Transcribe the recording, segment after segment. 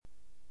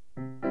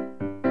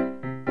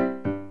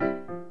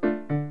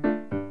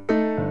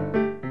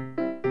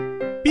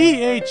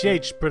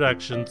PHH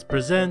Productions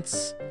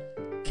presents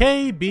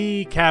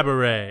KB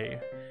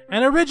Cabaret,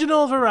 an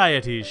original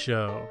variety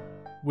show,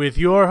 with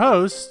your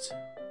host,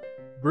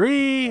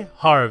 Bree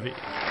Harvey.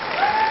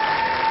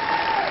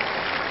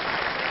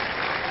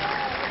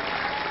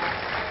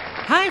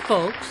 Hi,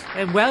 folks,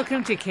 and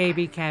welcome to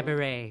KB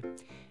Cabaret.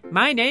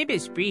 My name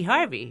is Bree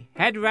Harvey,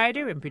 head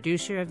writer and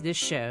producer of this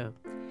show.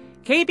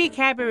 KB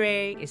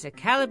Cabaret is a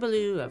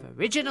calabaloo of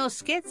original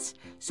skits,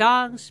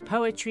 songs,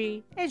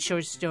 poetry, and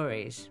short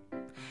stories.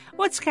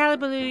 What's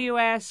calabaloo, you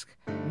ask?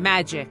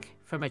 Magic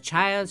from a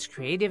child's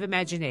creative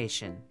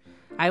imagination.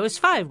 I was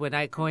 5 when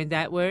I coined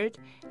that word,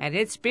 and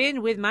it's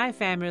been with my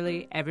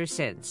family ever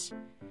since.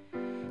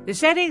 The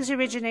settings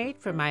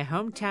originate from my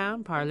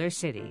hometown, Parlor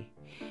City.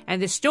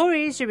 And the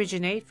stories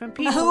originate from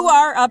people who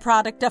are a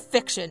product of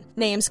fiction.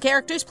 Names,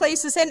 characters,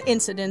 places, and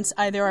incidents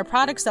either are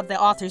products of the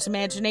author's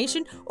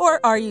imagination or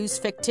are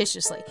used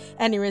fictitiously.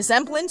 Any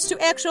resemblance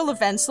to actual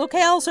events,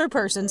 locales, or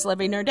persons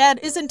living or dead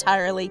is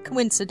entirely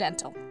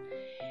coincidental.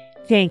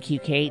 Thank you,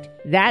 Kate.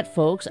 That,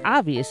 folks,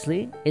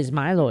 obviously, is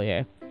my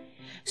lawyer.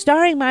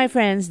 Starring my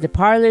friends, the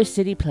Parlor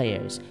City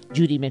Players,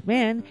 Judy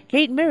McMahon,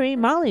 Kate Murray,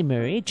 Molly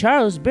Murray,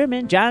 Charles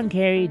Berman, John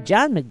Carey,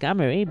 John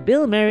Montgomery,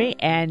 Bill Murray,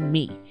 and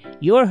me,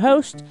 your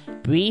host,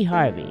 Bree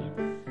Harvey.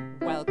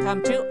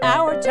 Welcome to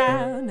our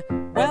town,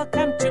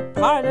 welcome to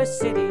Parlor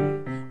City,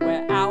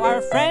 where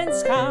our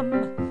friends come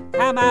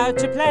out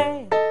to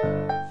play.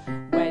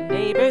 When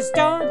neighbors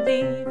don't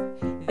leave,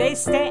 they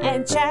stay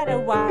and chat a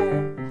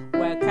while.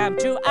 Welcome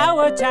to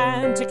our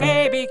town, to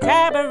KB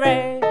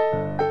Cabaret.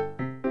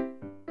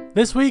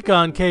 This week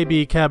on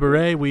KB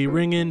Cabaret, we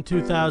ring in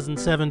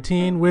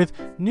 2017 with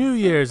New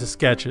Year's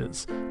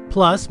sketches,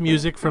 plus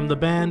music from the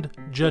band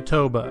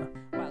Jatoba.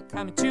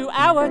 Welcome to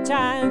our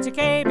town, to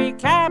KB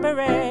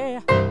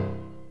Cabaret.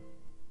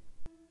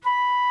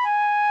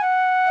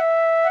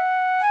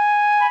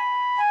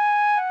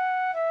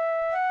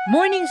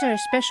 Mornings are a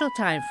special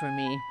time for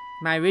me.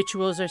 My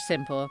rituals are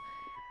simple.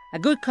 A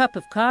good cup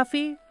of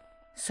coffee,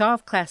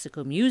 soft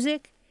classical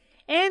music,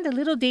 and a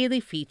little daily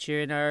feature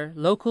in our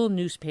local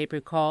newspaper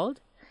called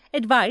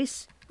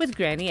Advice with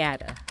Granny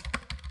Ada.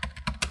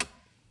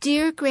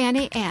 Dear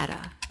Granny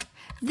Ada,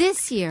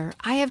 this year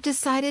I have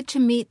decided to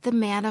meet the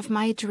man of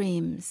my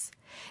dreams.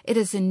 It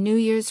is a New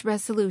Year's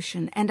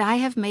resolution, and I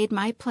have made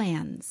my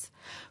plans.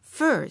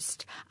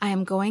 First, I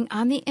am going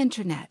on the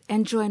internet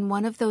and join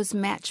one of those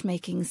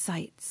matchmaking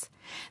sites.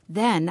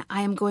 Then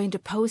I am going to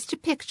post a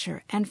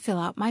picture and fill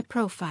out my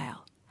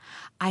profile.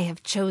 I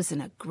have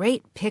chosen a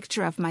great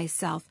picture of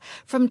myself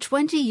from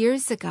 20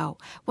 years ago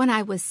when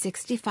I was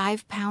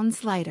 65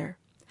 pounds lighter.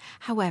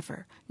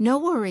 However, no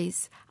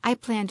worries, I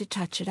plan to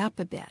touch it up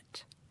a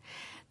bit.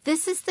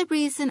 This is the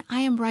reason I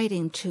am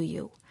writing to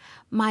you.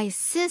 My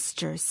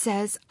sister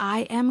says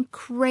I am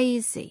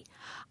crazy.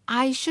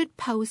 I should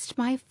post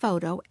my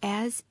photo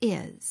as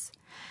is.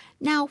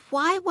 Now,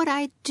 why would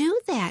I do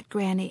that,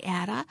 Granny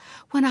Ada,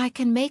 when I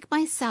can make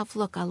myself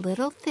look a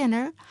little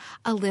thinner,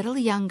 a little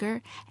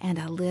younger, and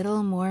a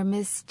little more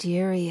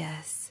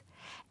mysterious?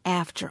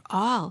 After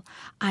all,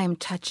 I'm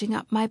touching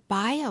up my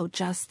bio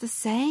just the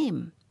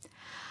same.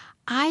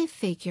 I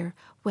figure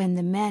when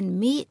the men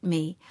meet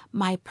me,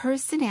 my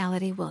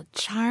personality will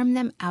charm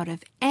them out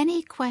of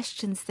any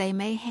questions they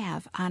may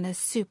have on a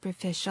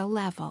superficial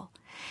level.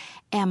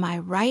 Am I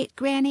right,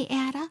 Granny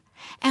Ada?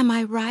 Am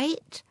I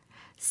right?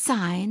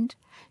 Signed,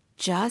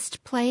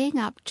 Just Playing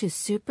Up to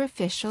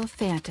Superficial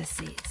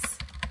Fantasies.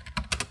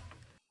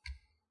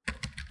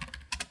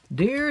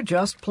 Dear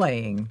Just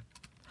Playing,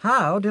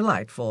 how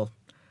delightful.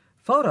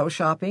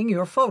 Photoshopping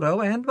your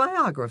photo and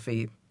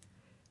biography.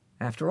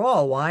 After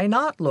all, why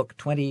not look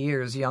 20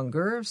 years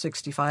younger,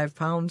 65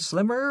 pounds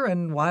slimmer,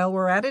 and while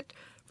we're at it,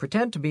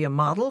 pretend to be a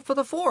model for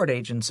the Ford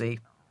agency?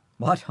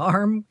 What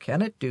harm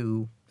can it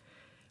do?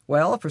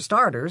 Well, for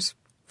starters,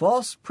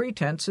 false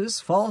pretenses,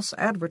 false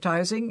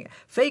advertising,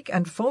 fake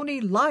and phony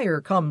liar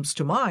comes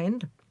to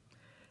mind.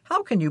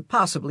 How can you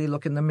possibly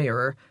look in the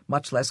mirror,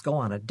 much less go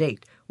on a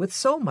date, with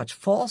so much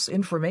false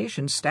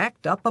information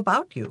stacked up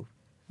about you?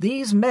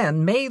 These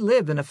men may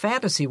live in a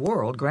fantasy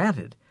world,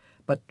 granted,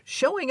 but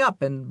showing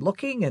up and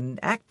looking and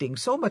acting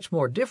so much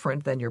more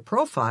different than your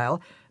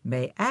profile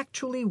may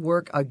actually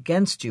work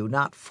against you,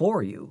 not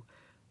for you.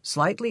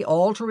 Slightly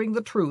altering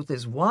the truth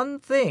is one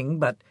thing,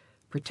 but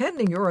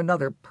pretending you're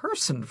another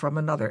person from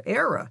another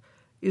era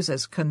is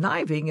as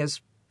conniving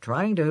as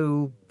trying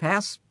to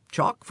pass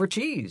chalk for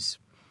cheese.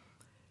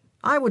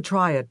 I would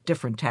try a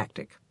different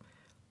tactic.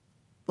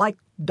 Like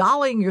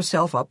dolling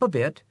yourself up a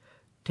bit,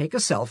 take a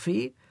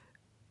selfie,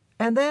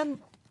 and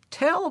then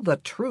tell the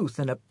truth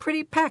in a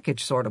pretty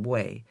package sort of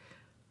way.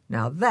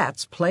 Now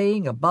that's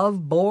playing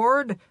above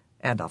board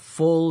and a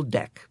full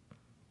deck.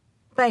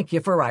 Thank you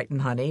for writing,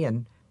 honey,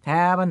 and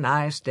have a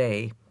nice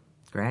day.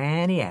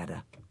 Granny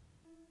Ada.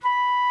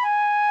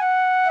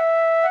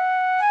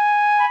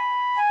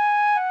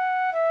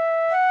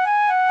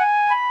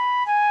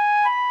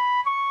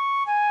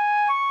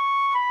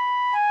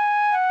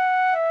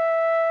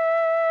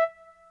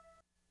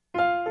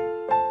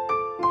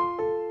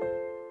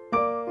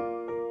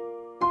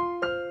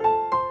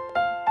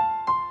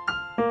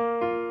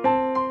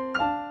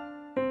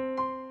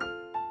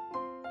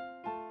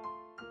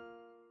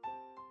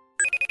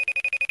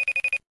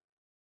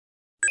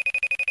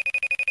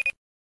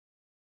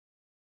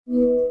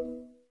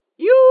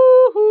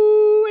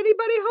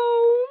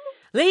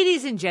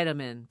 Ladies and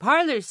gentlemen,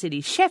 Parlor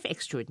City chef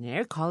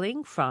extraordinaire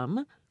calling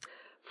from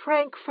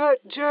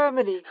Frankfurt,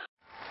 Germany.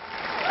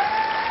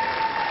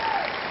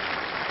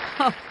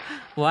 Oh,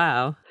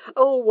 wow.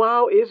 Oh,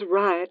 wow is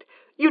right.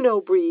 You know,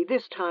 Bree,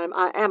 this time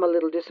I am a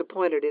little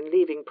disappointed in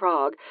leaving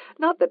Prague.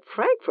 Not that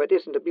Frankfurt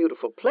isn't a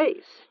beautiful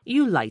place.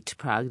 You liked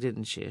Prague,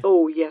 didn't you?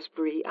 Oh, yes,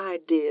 Bree, I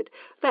did.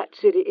 That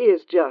city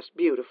is just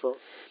beautiful.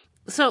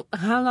 So,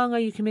 how long are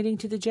you committing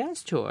to the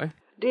jazz tour?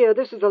 Dear,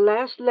 this is the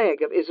last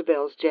leg of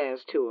Isabel's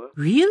jazz tour.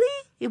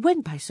 Really? It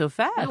went by so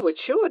fast. Oh, it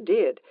sure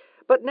did.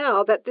 But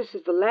now that this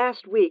is the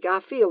last week,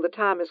 I feel the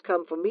time has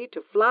come for me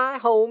to fly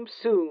home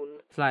soon.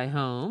 Fly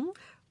home?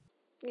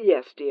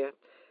 Yes, dear.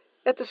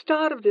 At the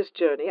start of this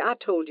journey, I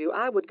told you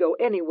I would go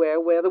anywhere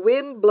where the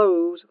wind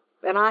blows,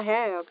 and I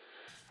have.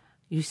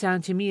 You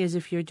sound to me as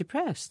if you're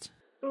depressed.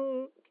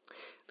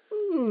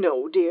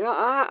 No, dear,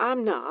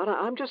 I'm not.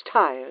 I'm just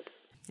tired.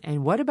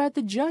 And what about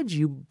the judge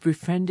you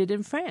befriended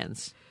in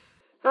France?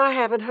 I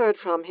haven't heard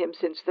from him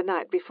since the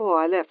night before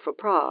I left for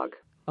Prague.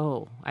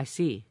 Oh, I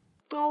see.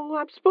 Oh,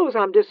 I suppose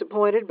I'm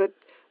disappointed, but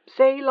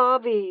c'est la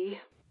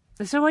vie.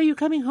 So are you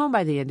coming home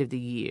by the end of the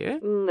year?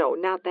 No,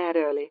 not that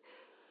early.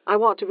 I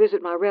want to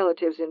visit my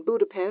relatives in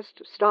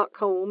Budapest,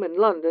 Stockholm, and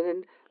London,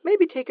 and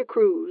maybe take a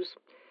cruise.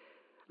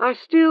 I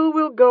still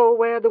will go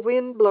where the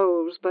wind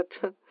blows, but,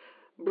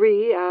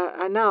 Bree,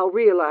 I now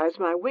realize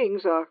my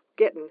wings are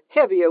getting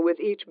heavier with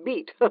each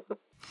beat.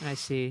 I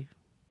see.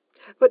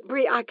 But,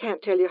 Bree, I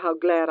can't tell you how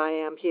glad I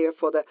am here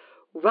for the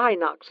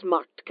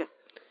Weihnachtsmarkt.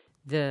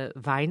 The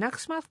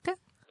Weihnachtsmarkt?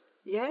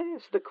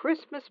 Yes, the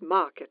Christmas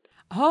market.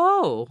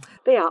 Oh.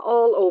 They are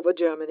all over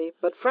Germany,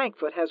 but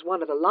Frankfurt has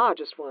one of the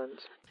largest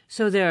ones.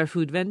 So there are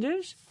food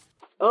vendors?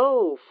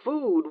 Oh,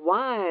 food,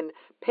 wine,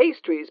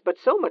 pastries, but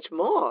so much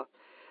more.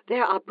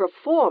 There are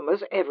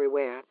performers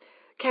everywhere.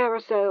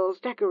 Carousels,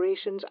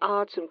 decorations,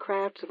 arts and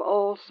crafts of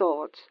all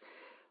sorts.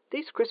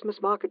 These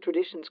Christmas market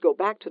traditions go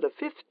back to the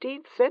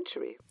 15th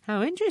century.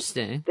 How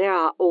interesting. There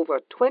are over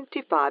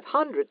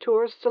 2,500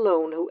 tourists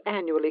alone who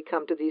annually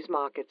come to these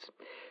markets.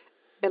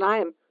 And I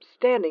am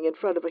standing in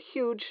front of a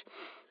huge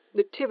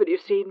nativity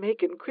scene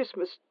making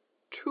Christmas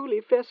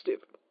truly festive.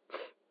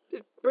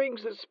 It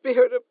brings the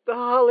spirit of the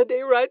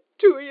holiday right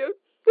to you.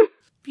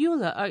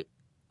 Beulah,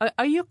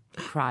 are you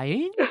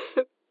crying?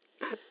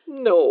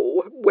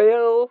 No.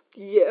 Well,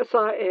 yes,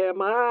 I am.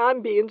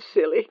 I'm being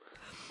silly.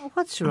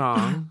 What's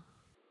wrong?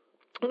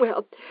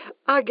 Well,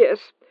 I guess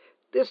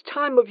this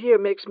time of year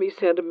makes me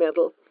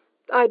sentimental.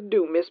 I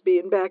do miss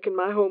being back in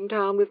my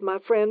hometown with my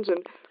friends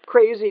and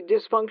crazy,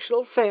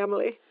 dysfunctional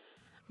family.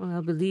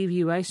 Well, believe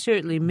you, I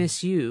certainly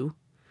miss you.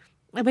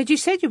 But you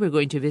said you were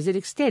going to visit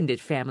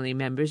extended family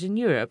members in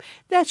Europe.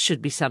 That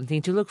should be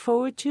something to look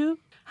forward to.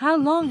 How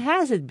long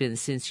has it been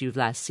since you've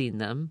last seen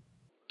them?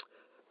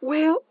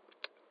 Well,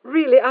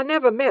 really, I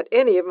never met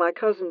any of my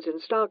cousins in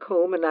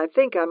Stockholm, and I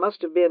think I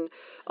must have been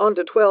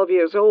under 12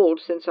 years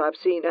old since I've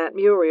seen Aunt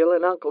Muriel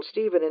and Uncle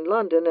Stephen in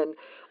London, and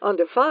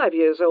under 5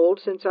 years old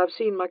since I've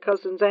seen my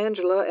cousins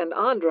Angela and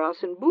Andras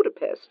in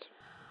Budapest.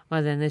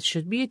 Well, then it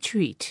should be a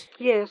treat.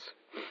 Yes,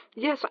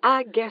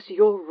 I guess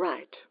you're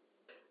right.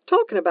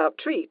 Talking about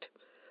treat,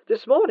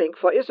 this morning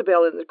for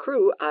Isabel and the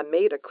crew I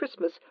made a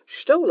Christmas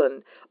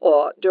Stollen,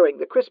 or during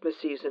the Christmas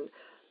season,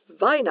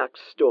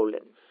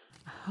 Weihnachtsstollen.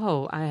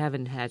 Oh, I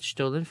haven't had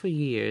Stollen for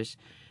years,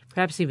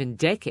 perhaps even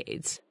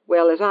decades.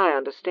 Well, as I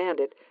understand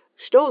it,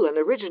 Stollen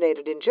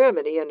originated in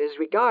Germany and is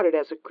regarded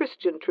as a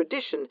Christian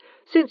tradition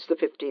since the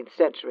 15th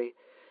century,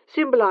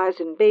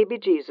 symbolizing baby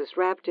Jesus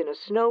wrapped in a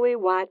snowy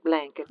white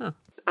blanket. Huh.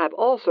 I've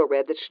also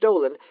read that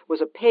Stollen was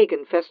a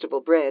pagan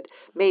festival bread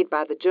made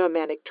by the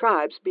Germanic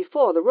tribes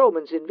before the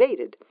Romans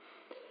invaded.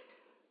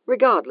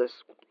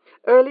 Regardless,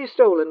 early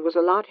Stollen was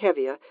a lot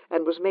heavier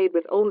and was made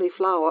with only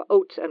flour,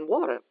 oats, and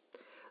water.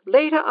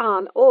 Later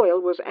on,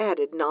 oil was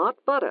added, not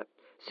butter,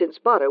 since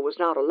butter was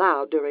not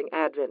allowed during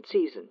Advent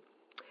season.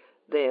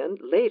 Then,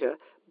 later,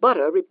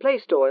 butter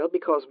replaced oil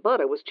because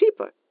butter was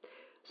cheaper.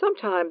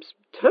 Sometimes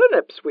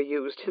turnips were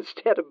used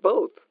instead of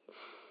both.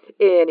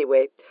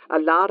 Anyway, a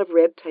lot of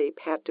red tape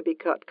had to be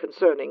cut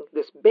concerning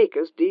this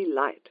baker's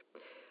delight.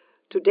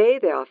 Today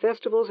there are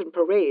festivals and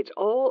parades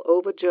all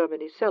over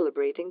Germany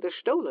celebrating the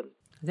Stollen.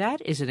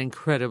 That is an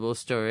incredible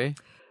story.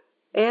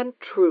 And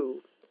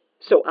true.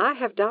 So I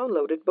have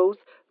downloaded both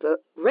the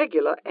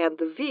regular and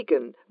the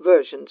vegan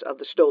versions of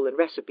the Stollen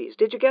recipes.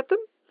 Did you get them?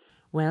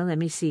 Well, let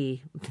me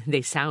see.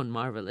 They sound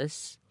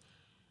marvelous.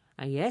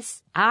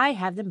 Yes, I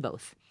have them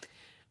both.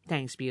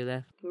 Thanks,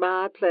 Beulah.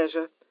 My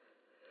pleasure.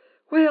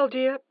 Well,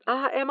 dear,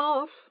 I am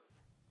off.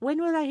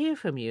 When will I hear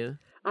from you?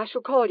 I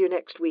shall call you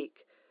next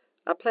week.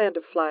 I plan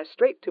to fly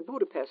straight to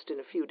Budapest in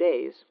a few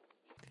days.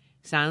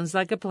 Sounds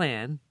like a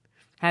plan.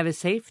 Have a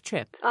safe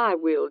trip. I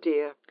will,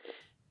 dear.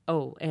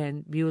 Oh,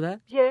 and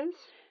Beulah? Yes?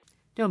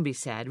 Don't be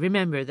sad.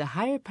 Remember, the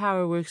higher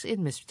power works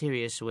in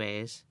mysterious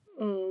ways.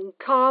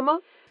 Karma?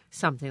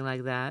 Something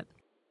like that.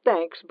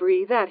 Thanks,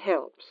 Bree. That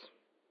helps.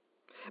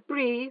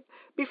 Bree,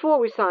 before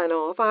we sign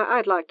off,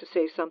 I'd like to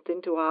say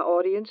something to our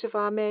audience, if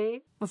I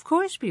may. Of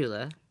course,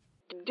 Beulah.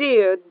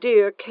 Dear,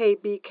 dear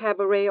KB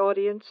Cabaret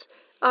audience,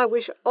 I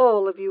wish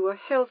all of you a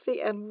healthy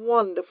and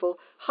wonderful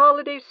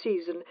holiday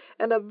season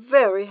and a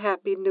very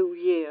happy New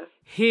Year.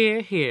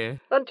 Hear, hear.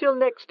 Until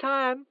next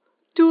time,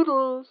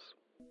 toodles.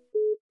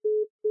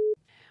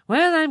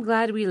 Well, I'm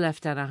glad we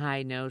left on a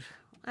high note.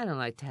 I don't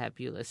like to have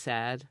Beulah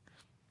sad.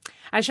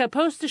 I shall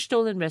post the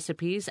stolen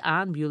recipes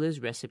on Beulah's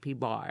recipe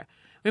bar.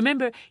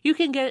 Remember, you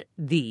can get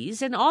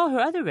these and all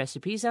her other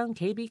recipes on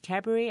KB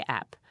Cabaret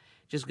app.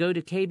 Just go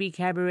to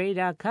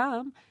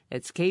KBKabaret.com.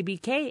 That's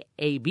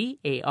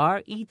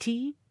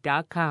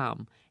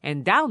KBKabaret.com.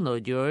 And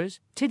download yours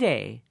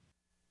today.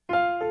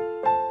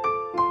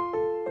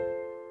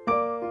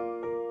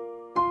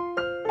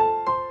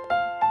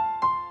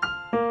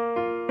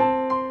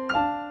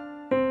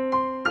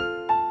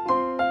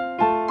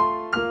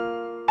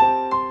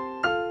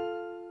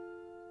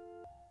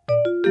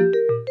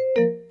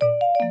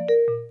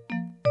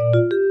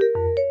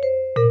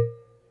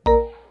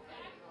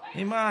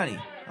 Hey, Monty,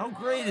 how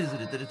great is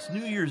it that it's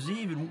New Year's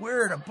Eve and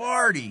we're at a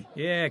party?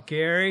 Yeah,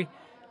 Carrie.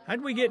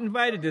 How'd we get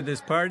invited to this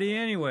party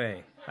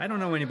anyway? I don't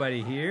know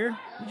anybody here.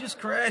 We just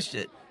crashed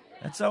it.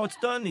 That's how it's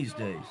done these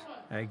days.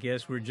 I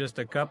guess we're just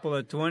a couple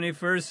of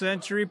 21st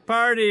century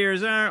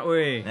partiers, aren't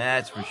we?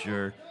 That's for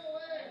sure.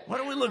 Why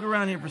don't we look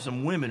around here for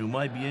some women who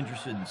might be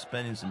interested in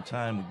spending some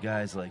time with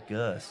guys like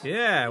us?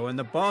 Yeah, when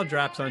the ball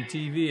drops on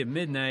TV at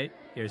midnight,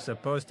 you're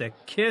supposed to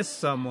kiss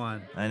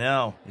someone. I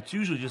know. It's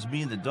usually just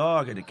me and the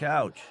dog at the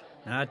couch.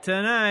 Not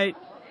tonight.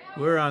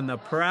 We're on the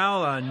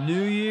prowl on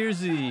New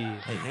Year's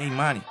Eve. Hey,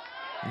 Monty.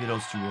 Look at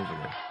those two over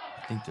there.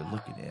 I think they're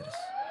looking at us.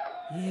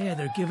 Yeah,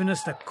 they're giving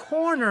us the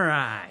corner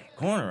eye.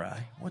 Corner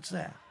eye? What's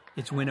that?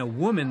 It's when a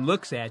woman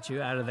looks at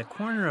you out of the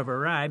corner of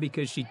her eye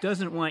because she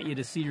doesn't want you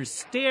to see her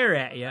stare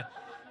at you,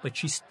 but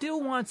she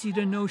still wants you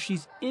to know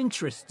she's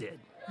interested.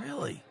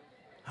 Really?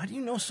 How do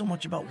you know so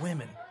much about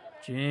women?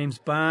 James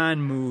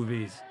Bond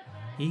movies.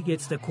 He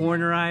gets the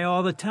corner eye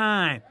all the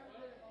time.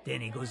 Then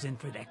he goes in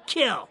for the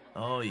kill.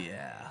 Oh,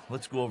 yeah.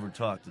 Let's go over and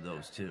talk to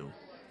those two.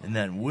 And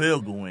then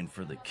we'll go in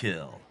for the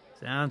kill.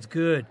 Sounds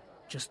good.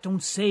 Just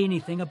don't say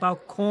anything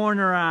about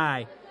corner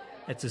eye.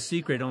 That's a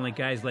secret only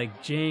guys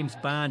like James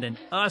Bond and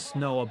us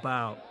know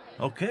about.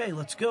 Okay,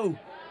 let's go.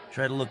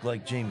 Try to look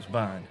like James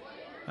Bond.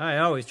 I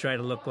always try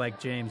to look like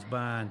James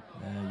Bond.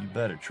 You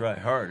better try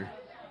harder.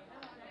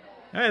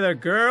 Hi there,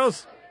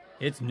 girls.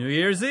 It's New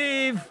Year's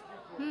Eve.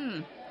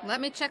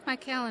 Let me check my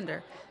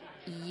calendar.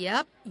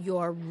 Yep,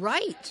 you're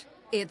right.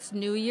 It's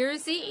New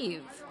Year's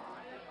Eve.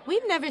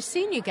 We've never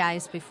seen you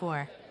guys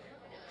before.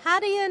 How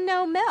do you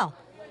know Mel?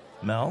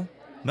 Mel?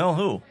 Mel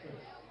who?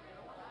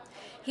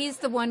 He's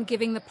the one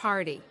giving the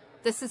party.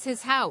 This is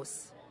his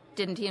house.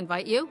 Didn't he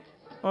invite you?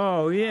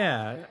 Oh,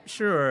 yeah,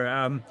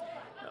 sure.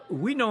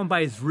 We know him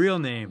by his real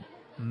name,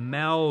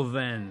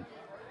 Melvin.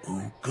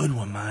 Ooh, good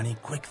one, Monty.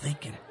 Quick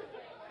thinking.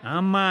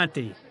 I'm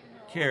Monty.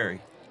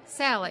 Carrie.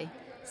 Sally.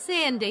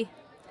 Sandy.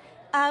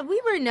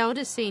 We were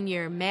noticing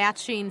your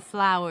matching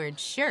flowered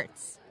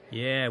shirts.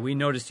 Yeah, we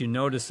noticed you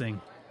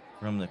noticing.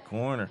 From the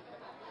corner.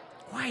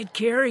 Quiet,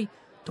 Carrie.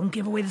 Don't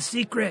give away the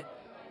secret.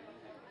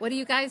 What are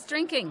you guys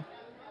drinking?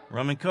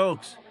 Rum and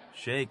Cokes.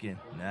 Shaken,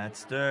 not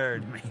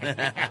stirred.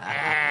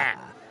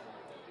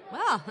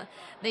 Well,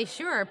 they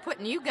sure are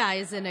putting you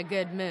guys in a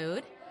good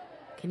mood.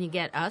 Can you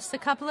get us a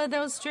couple of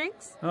those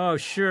drinks? Oh,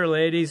 sure,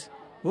 ladies.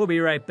 We'll be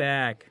right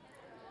back.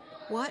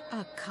 What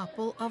a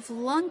couple of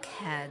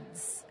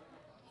lunkheads.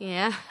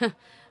 Yeah.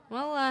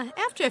 Well,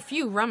 after a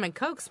few rum and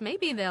cokes,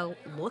 maybe they'll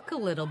look a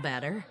little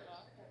better.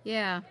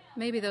 Yeah,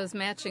 maybe those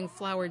matching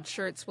flowered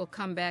shirts will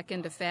come back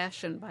into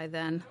fashion by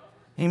then.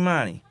 Hey,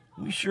 Monty,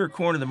 we sure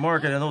cornered the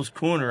market on those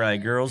corner eye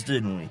girls,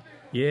 didn't we?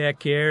 Yeah,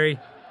 Carrie.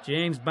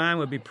 James Bond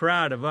would be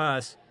proud of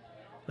us.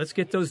 Let's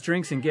get those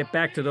drinks and get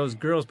back to those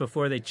girls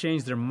before they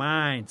change their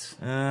minds.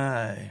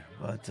 Aye,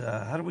 but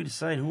how do we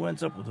decide who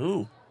ends up with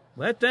who?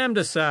 Let them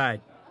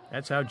decide.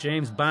 That's how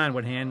James Bond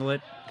would handle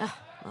it. Well,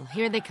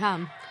 here they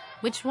come.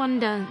 Which one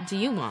do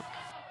you want?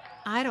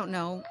 I don't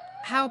know.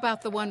 How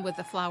about the one with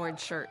the flowered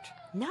shirt?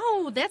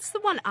 No, that's the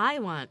one I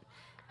want.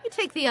 You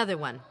take the other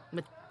one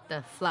with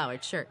the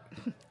flowered shirt.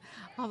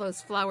 All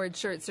those flowered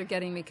shirts are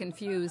getting me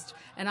confused,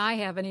 and I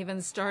haven't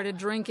even started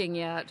drinking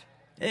yet.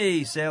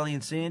 Hey, Sally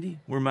and Sandy,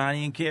 we're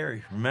Monty and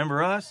Carrie.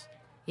 Remember us?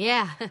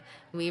 Yeah,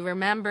 we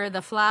remember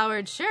the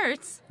flowered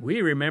shirts.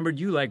 We remembered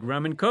you like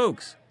rum and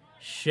cokes.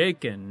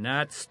 Shaken,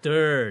 not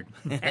stirred.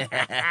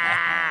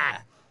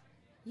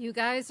 You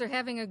guys are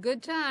having a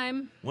good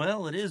time.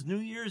 Well, it is New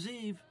Year's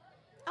Eve.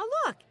 Oh,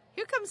 look,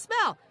 here comes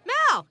Mel.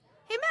 Mel!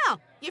 Hey,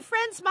 Mel, your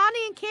friends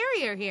Monty and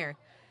Carrie are here.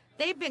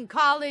 They've been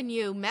calling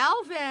you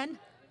Melvin.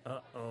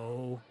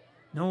 Uh-oh.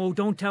 No,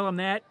 don't tell him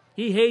that.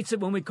 He hates it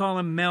when we call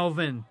him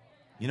Melvin.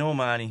 You know,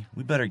 Monty,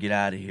 we better get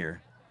out of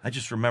here. I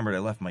just remembered I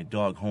left my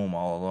dog home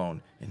all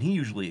alone, and he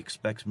usually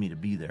expects me to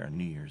be there on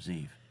New Year's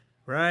Eve.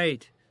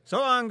 Right. So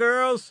long,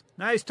 girls.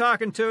 Nice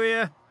talking to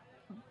you.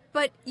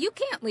 But you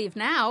can't leave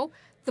now.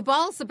 The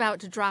ball's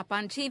about to drop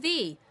on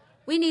TV.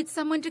 We need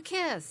someone to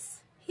kiss.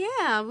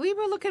 Yeah, we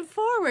were looking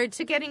forward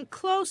to getting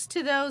close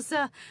to those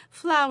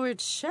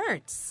flowered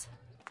shirts.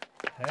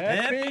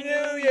 Happy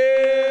New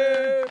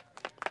Year!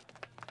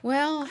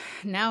 Well,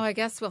 now I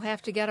guess we'll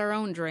have to get our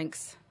own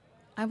drinks.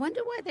 I wonder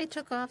why they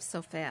took off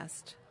so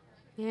fast.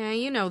 Yeah,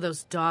 you know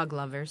those dog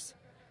lovers.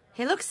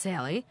 Hey, look,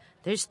 Sally,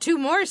 there's 2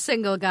 more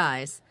single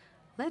guys.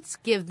 Let's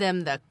give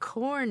them the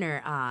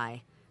corner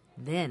eye.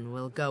 Then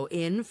we'll go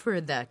in for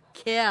the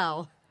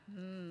kill.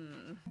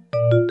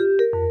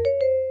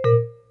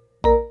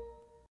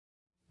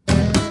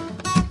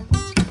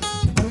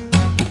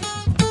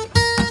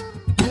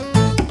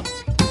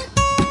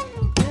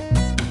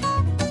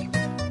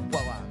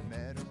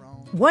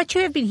 What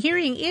you have been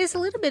hearing is a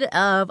little bit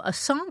of a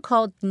song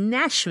called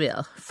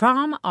Nashville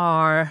from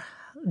our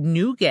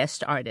new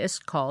guest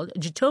artist called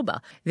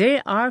Jatoba.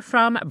 They are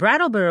from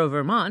Brattleboro,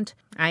 Vermont.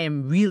 I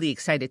am really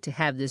excited to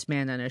have this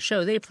band on our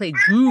show. They play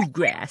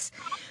groove-grass.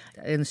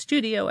 In the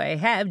studio, I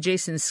have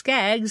Jason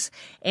Skaggs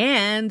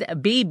and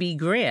Baby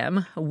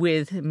Graham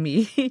with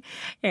me.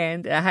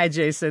 And hi,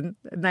 Jason.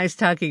 Nice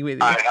talking with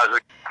you. Hi,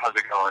 how's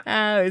it going?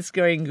 Oh, it's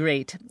going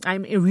great.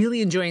 I'm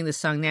really enjoying the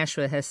song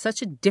Nashville. It has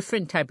such a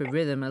different type of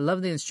rhythm. I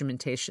love the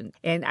instrumentation.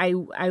 And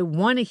I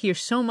want to hear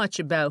so much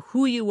about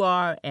who you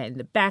are and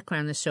the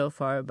background and so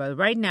far. But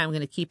right now, I'm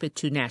going to keep it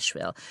to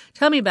Nashville.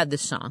 Tell me about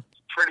this song.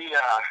 Pretty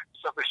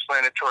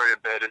self-explanatory a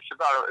bit.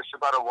 It's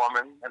about a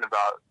woman and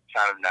about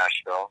town of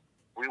Nashville.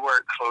 We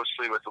work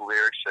closely with the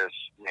lyricist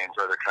named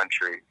Brother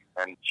Country,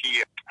 and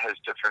he has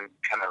different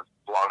kind of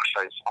blog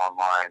sites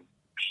online.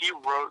 He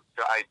wrote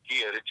the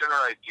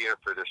general idea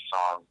for this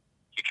song.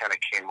 He kind of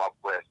came up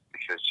with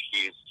because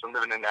he's been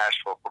living in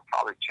Nashville for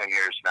probably 10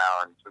 years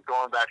now, and we're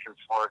going back and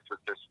forth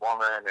with this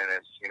woman, and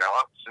it's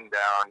ups and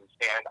downs.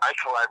 And I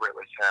collaborate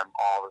with him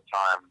all the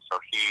time, so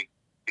he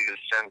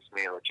just sends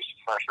me like just a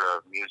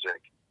plethora of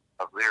music,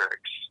 of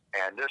lyrics,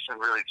 and this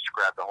one really just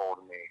grabbed a hold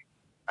of me.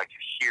 I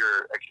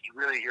could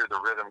really hear the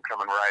rhythm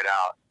coming right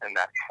out in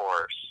that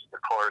chorus. The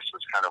chorus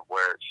was kind of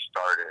where it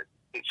started.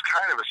 It's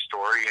kind of a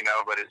story,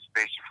 but it's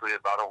basically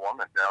about a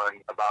woman, and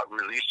about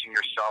releasing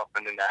yourself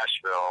into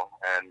Nashville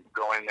and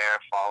going there,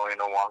 following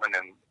a woman,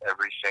 and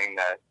everything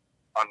that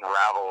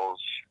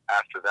unravels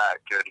after that,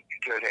 good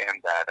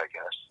and bad, I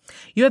guess.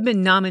 You have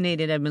been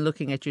nominated, I've been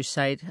looking at your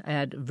site,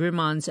 at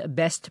Vermont's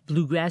Best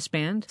Bluegrass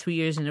Band 3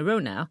 years in a row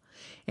now,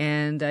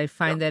 and I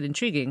find that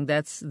intriguing.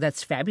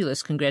 That's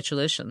fabulous.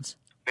 Congratulations.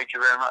 Thank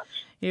you very much.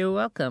 You're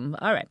welcome.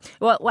 All right.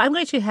 Well, I'm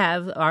going to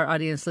have our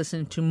audience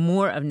listen to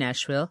more of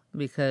Nashville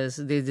because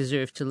they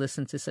deserve to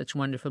listen to such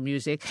wonderful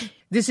music.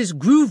 This is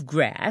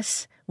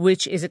Groovegrass,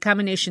 which is a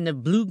combination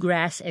of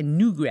bluegrass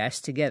and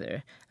newgrass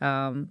together.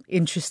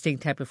 Interesting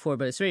type of form,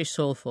 but it's very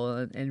soulful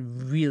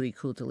and really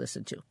cool to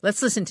listen to.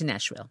 Let's listen to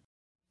Nashville.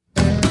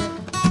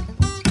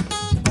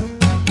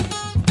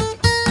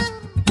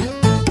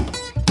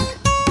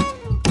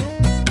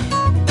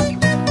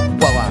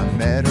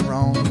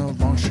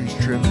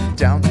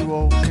 Down to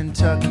old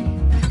Kentucky,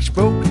 she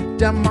broke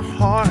down my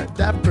heart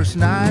that first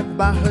night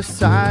by her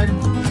side.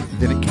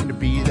 Then it came to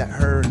be that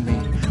her and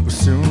me were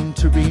soon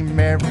to be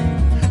married,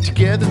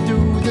 together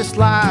through this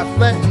life,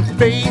 letting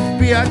faith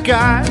be our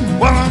guide.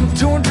 Well, I'm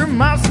 200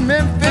 miles from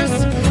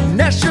Memphis,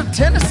 Nashville,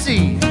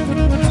 Tennessee.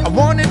 I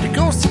wanted to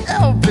go see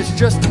Elvis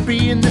just to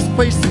be in this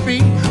place to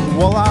be.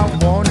 Well, I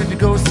wanted to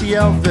go see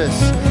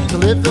Elvis to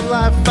live the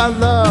life I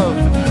love.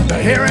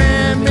 But here I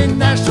am in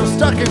Nashville,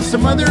 stuck in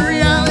some other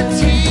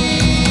reality.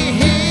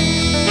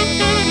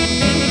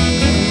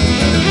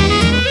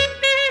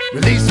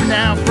 Release me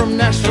now from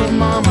Nashville,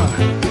 mama.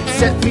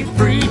 Set me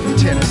free from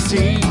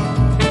Tennessee.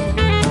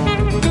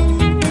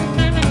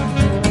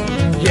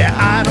 Yeah,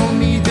 I don't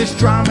need this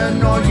drama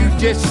nor you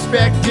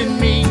disrespecting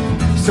me.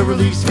 So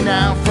release me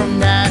now from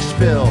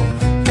Nashville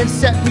and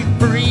set me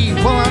free.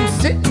 While I'm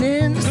sitting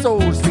in this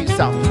old sweet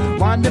South,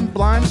 winding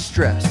blind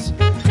stress,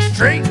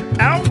 straight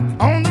out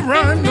on the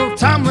run, no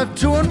time left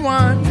to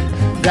unwind.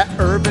 That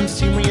urban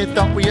scene we had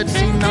thought we had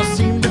seen now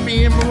seemed to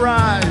be a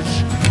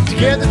mirage.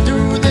 Together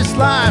through this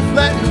life,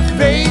 letting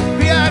faith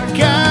be our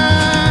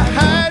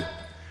guide.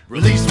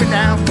 Release me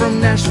now from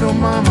Nashville,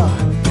 mama.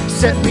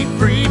 Set me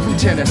free from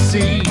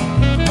Tennessee.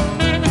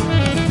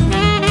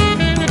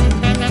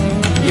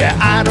 Yeah,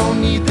 I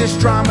don't need this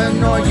drama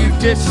nor you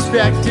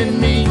disrespecting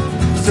me.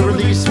 So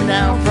release me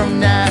now from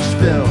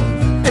Nashville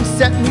and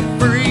set me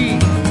free.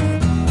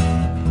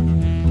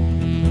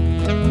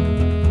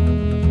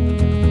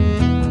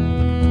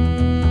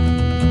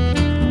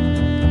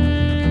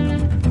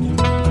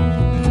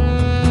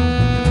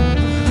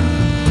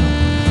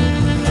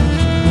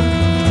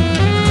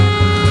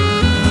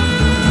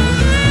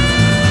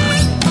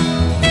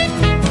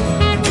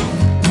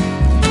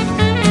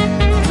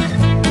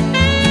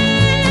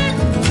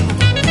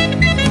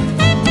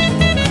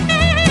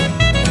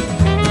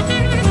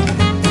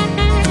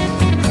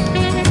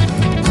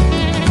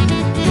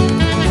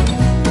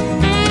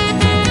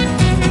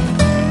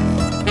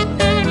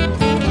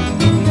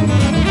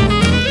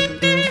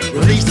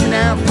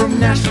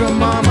 Nashville,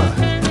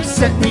 mama,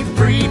 set me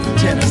free from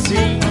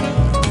Tennessee.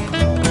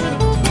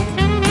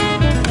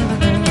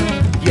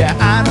 Yeah,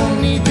 I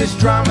don't need this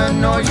drama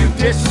nor you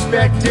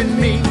disrespecting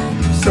me.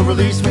 So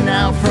release me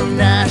now from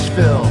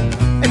Nashville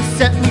and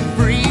set me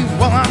free.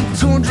 While I'm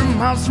 200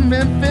 miles from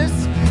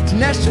Memphis, to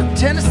Nashville,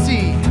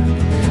 Tennessee.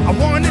 I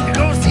wanted to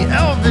go see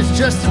Elvis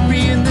just to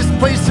be in this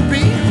place to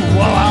be.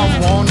 Well, I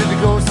wanted to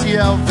go see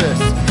Elvis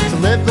to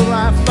live the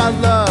life I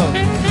love.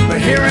 But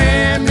here I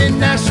am in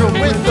Nashville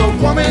with the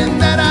woman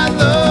that I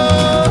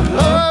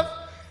love.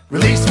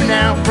 Release me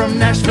now from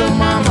Nashville,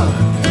 mama.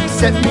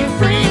 Set me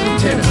free from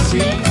Tennessee.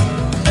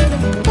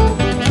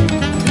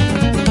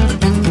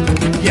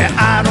 Yeah,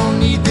 I don't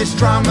need this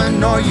drama,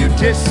 nor you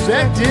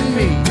disrespecting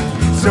me.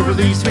 So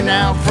release me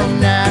now from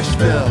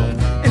Nashville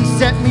and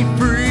set me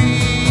free.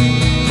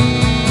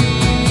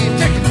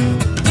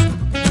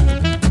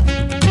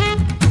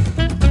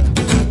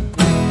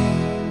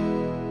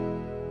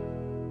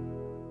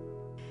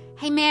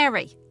 Hey,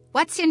 Mary,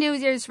 what's your New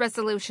Year's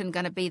resolution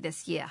going to be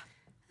this year?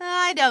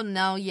 I don't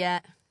know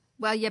yet.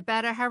 Well, you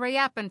better hurry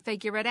up and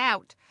figure it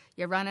out.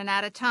 You're running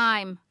out of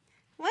time.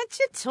 What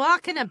you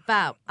talking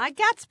about? I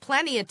got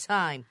plenty of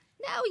time.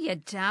 No, you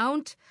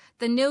don't.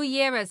 The new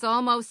year is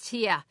almost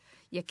here.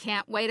 You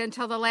can't wait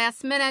until the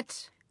last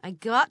minute. I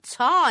got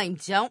time,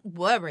 don't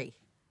worry.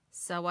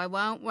 So I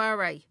won't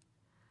worry.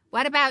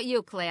 What about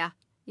you, Claire?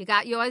 You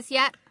got yours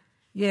yet?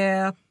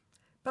 Yeah,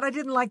 but I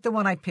didn't like the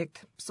one I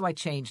picked, so I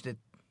changed it.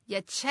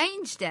 You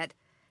changed it?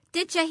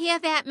 Did you hear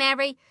that,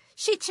 Mary?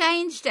 She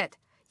changed it.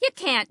 You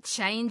can't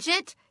change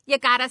it. You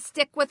gotta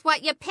stick with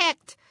what you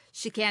picked.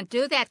 She can't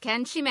do that,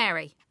 can she,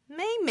 Mary?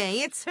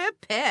 Mimi, it's her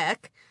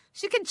pick.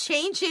 She can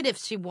change it if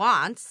she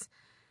wants.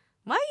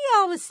 Why are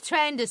you always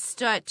trying to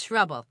start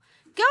trouble?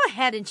 Go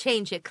ahead and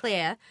change it,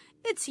 Claire.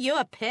 It's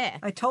your pick.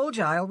 I told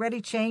you I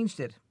already changed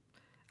it.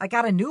 I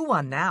got a new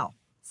one now.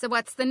 So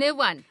what's the new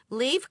one?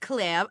 Leave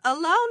Claire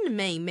alone,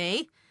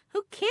 Mimi.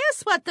 Who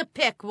cares what the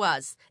pick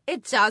was?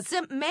 It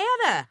doesn't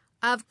matter.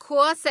 Of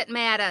course it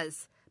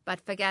matters.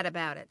 But forget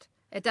about it.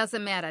 It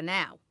doesn't matter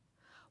now.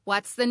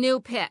 What's the new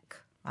pick?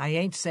 I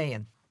ain't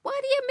saying. What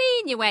do you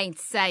mean you ain't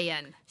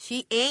saying?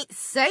 She ain't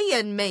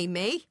saying,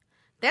 Mimi.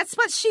 That's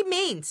what she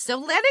means, so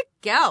let it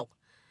go.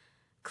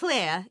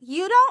 Claire,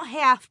 you don't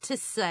have to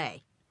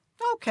say.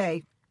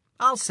 Okay,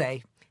 I'll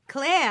say.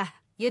 Claire,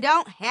 you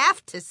don't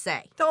have to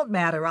say. Don't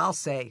matter, I'll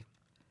say.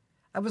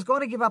 I was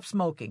going to give up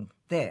smoking.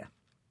 There,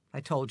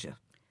 I told you.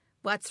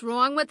 What's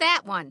wrong with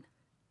that one?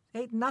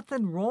 Ain't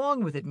nothing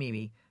wrong with it,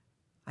 Mimi.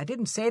 I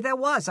didn't say there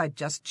was. I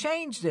just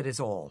changed it is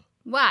all.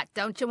 What,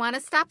 don't you want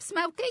to stop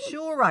smoking?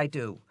 Sure I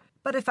do.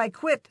 But if I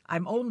quit,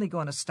 I'm only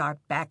going to start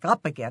back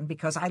up again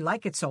because I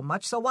like it so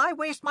much, so why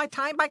waste my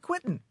time by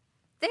quitting?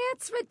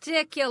 That's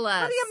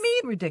ridiculous. What do you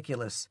mean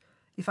ridiculous?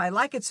 If I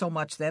like it so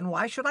much, then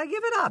why should I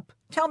give it up?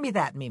 Tell me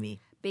that, Mimi.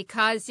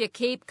 Because you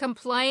keep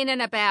complaining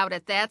about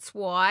it, that's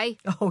why.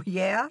 Oh,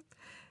 yeah?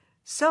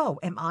 So,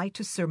 am I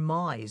to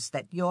surmise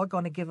that you're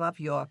going to give up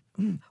your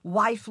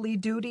wifely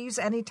duties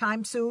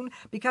anytime soon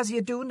because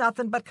you do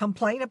nothing but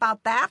complain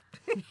about that?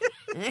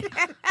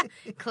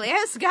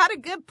 Claire's got a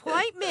good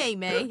point,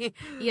 Mimi.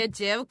 You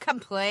do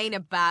complain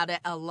about it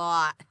a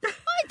lot.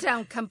 I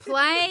don't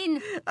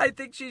complain. I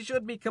think she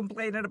should be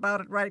complaining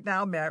about it right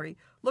now, Mary.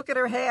 Look at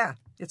her hair.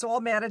 It's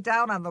all matted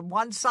down on the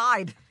one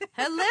side.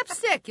 Her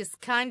lipstick is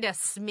kind of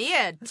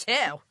smeared,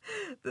 too.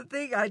 The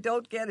thing I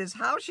don't get is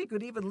how she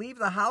could even leave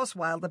the house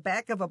while the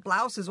back of her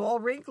blouse is all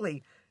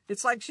wrinkly.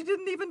 It's like she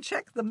didn't even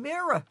check the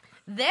mirror.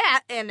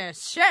 That and her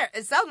shirt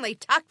is only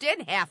tucked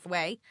in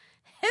halfway.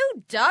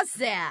 Who does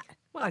that?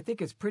 Well, I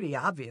think it's pretty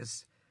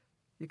obvious.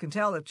 You can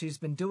tell that she's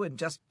been doing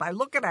just by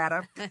looking at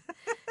her.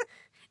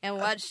 And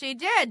what she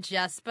did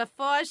just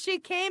before she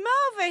came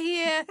over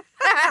here.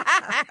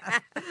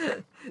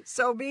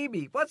 So,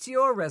 Mimi, what's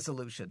your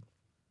resolution?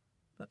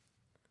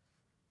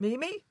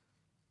 Mimi?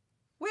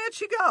 Where'd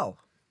she go?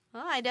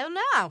 Well, I don't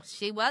know.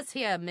 She was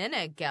here a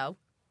minute ago.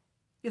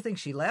 You think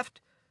she left?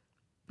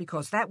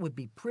 Because that would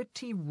be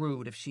pretty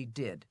rude if she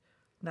did.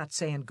 Not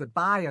saying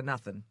goodbye or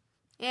nothing.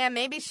 Yeah,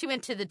 maybe she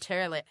went to the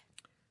toilet.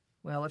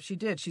 Well, if she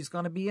did, she's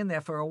going to be in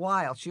there for a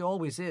while. She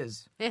always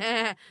is.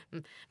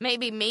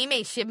 Maybe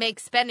Mimi should make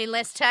spending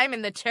less time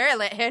in the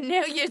toilet her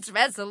New Year's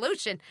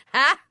resolution,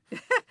 huh?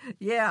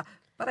 Yeah,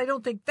 but I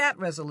don't think that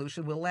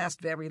resolution will last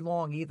very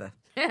long either.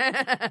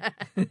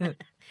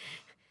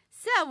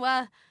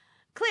 So,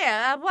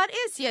 Claire, what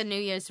is your New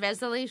Year's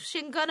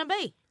resolution gonna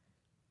be?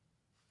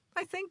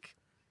 I think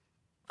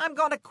I'm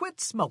going to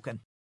quit smoking.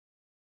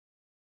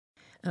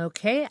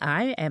 Okay,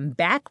 I am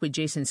back with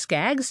Jason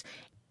Skaggs.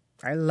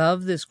 I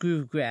love this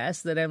groove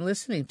grass that I'm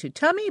listening to.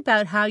 Tell me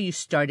about how you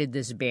started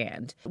this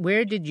band.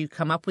 Where did you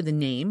come up with the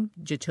name,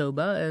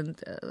 Jatoba?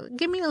 And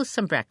give me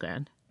some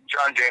background.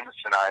 John Jameson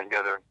and I, the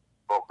other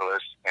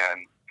vocalist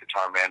and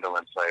guitar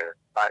mandolin player,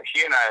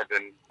 he and I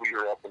we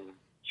grew up in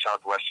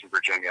southwestern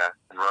Virginia,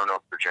 in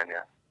Roanoke,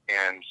 Virginia,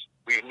 and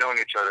we've known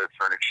each other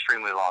for an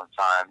extremely long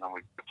time, and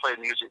we played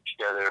music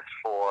together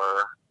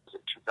for, is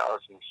it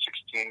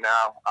 2016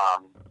 now?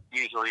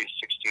 Easily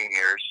 16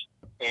 years.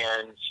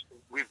 And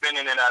we've been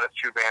in and out of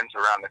 2 bands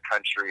around the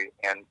country,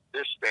 and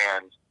this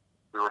band,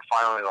 we were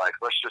finally like,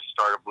 let's just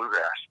start a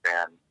bluegrass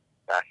band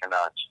back in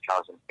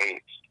 2008.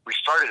 We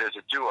started as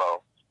a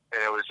duo, and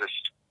it was this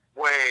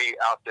way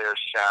out there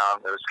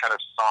sound. It was kind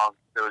of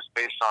it was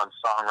based on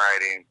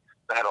songwriting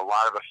had a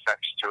lot of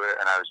effects to it,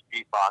 and I was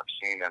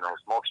beatboxing, and there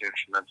was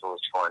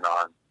multi-instrumentalists going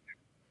on.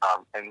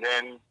 And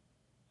then,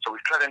 so we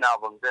cut an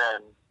album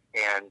then,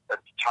 and at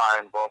the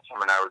time, both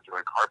him and I were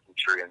doing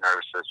carpentry, and there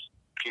was this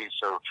piece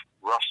of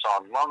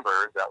rough-sawn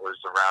lumber that was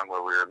around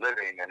where we were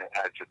living, and it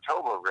had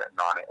Jatoba written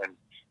on it. And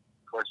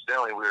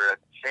coincidentally, we were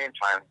at the same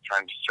time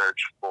trying to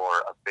search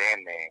for a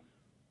band name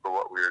for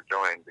what we were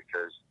doing,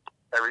 because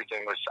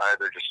everything was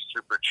either just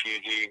super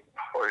cheesy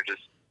or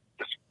just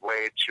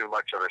way too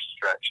much of a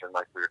stretch, and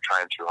like we were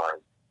trying too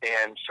hard.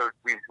 And so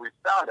we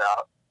found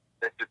out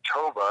that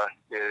Jatoba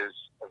is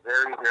a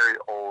very, very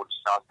old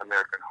South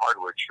American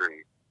hardwood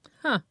tree.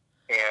 Huh.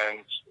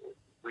 And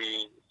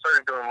we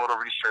started doing a little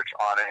research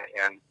on it,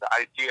 and the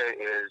idea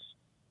is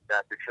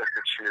that because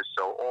the tree is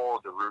so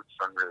old, the roots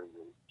run really,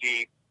 really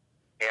deep,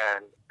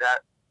 and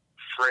that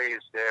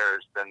phrase there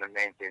has been the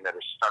main thing that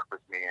has stuck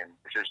with me. And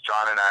because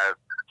John and I have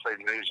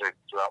played music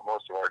throughout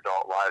most of our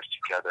adult lives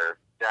together,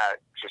 that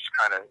just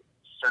kind of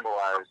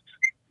symbolized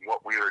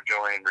what we were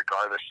doing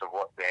regardless of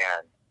what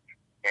band.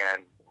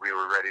 And we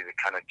were ready to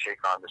kind of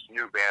take on this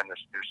new band,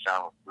 this new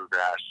sound with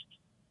bluegrass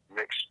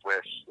mixed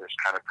with this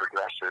kind of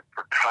progressive,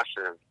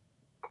 percussive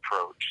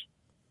approach.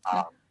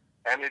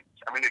 And it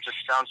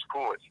just sounds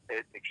cool.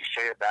 If you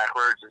say it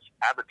backwards, it's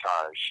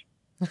abatage.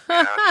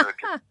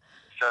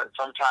 So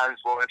sometimes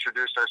we'll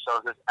introduce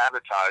ourselves as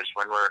abatage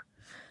when we're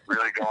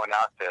really going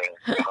out there.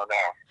 I don't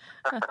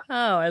know.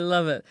 Oh, I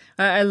love it.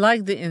 I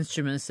like the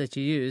instruments that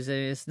you use. I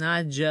mean, it's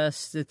not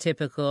just the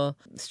typical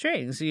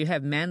strings. You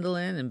have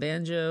mandolin and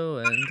banjo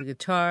and the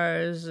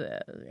guitars.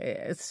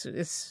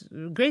 It's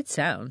great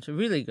sound, a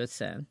really good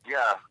sound.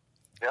 Yeah,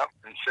 yep.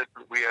 And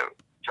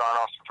John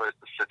also plays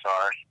the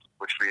sitar,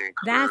 which we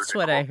include. That's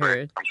what I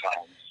heard.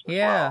 Sometimes.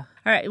 Yeah.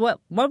 All right.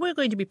 Well, what we're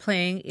going to be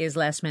playing is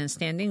Last Man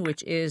Standing,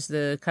 which is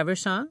the cover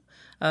song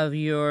of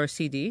your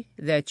CD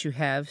that you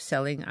have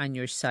selling on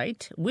your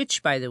site,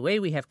 which, by the way,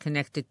 we have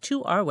connected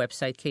to our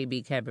website,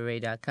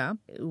 KBKabaret.com.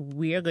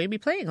 We are going to be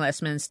playing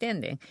Last Man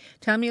Standing.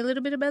 Tell me a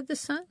little bit about this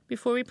song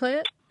before we play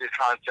it. The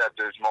concept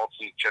is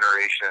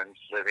multi-generations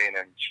living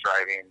and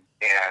striving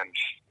and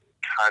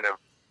kind of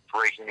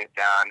breaking it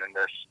down in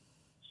this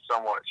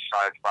somewhat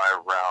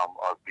sci-fi realm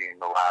of being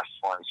the last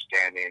one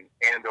standing,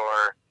 and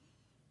or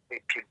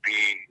it could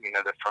be,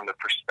 from the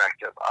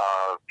perspective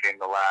of being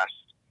the last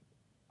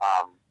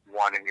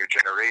one in your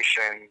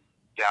generation,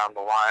 down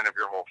the line of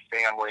your whole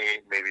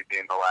family, maybe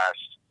being the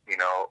last,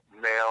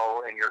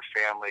 male in your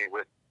family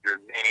with your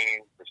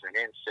name as your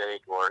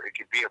namesake, or it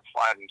could be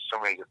applied in so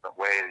many different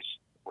ways,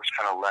 which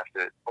kind of left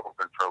it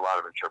open for a lot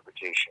of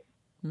interpretation.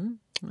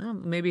 Well,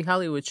 maybe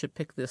Hollywood should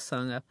pick this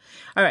song up.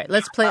 All right,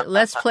 let's play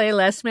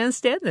Last Man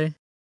Standing.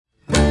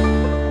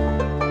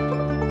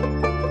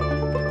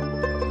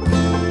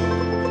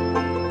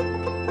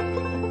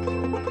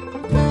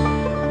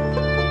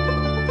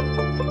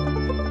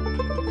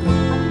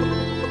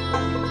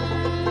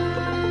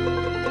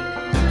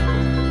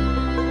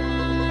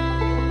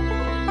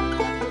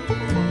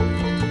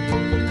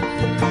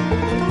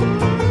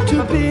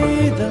 To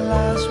be the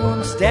last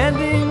one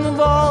standing of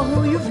all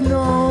who you've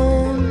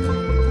known,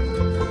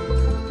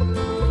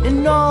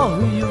 and all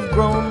who you've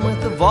grown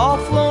with have all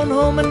flown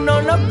home and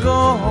none are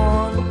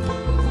gone.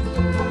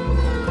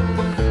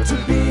 To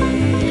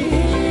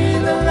be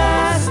the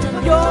last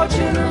of your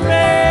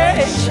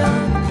generation,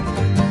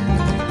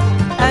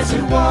 as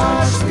you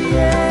watch the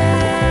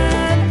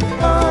end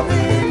of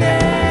an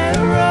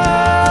era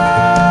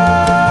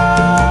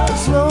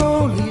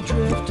slowly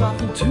drift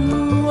off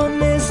into a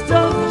mist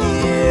of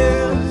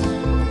years,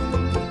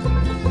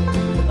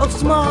 of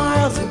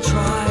smiles and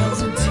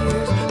trials and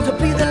tears, to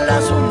be the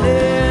last one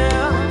there.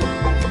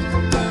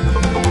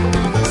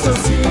 So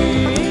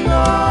sing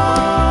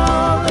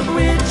all of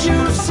which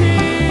you've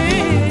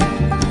seen,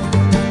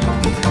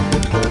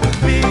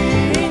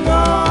 being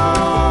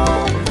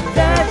all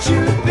that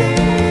you've been.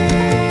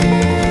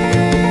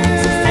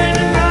 So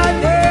standing right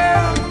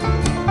there,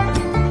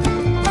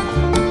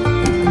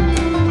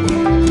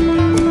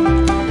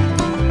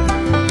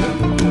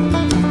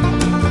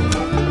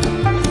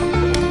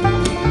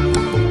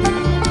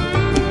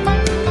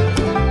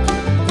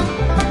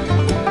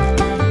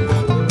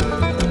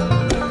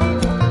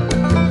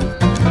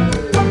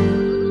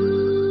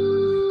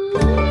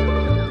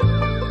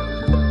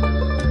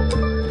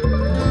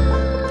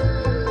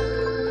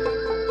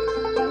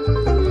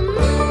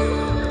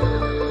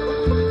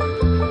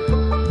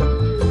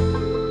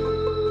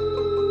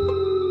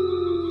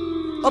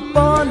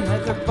 upon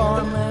like a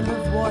farmland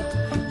of what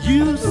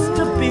used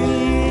to be,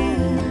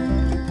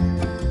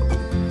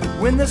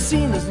 when the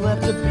scene is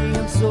left to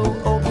being so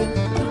open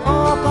to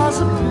all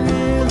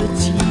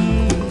possibility.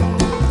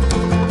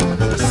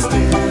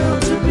 Still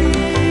to be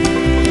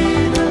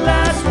the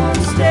last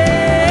one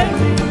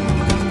standing,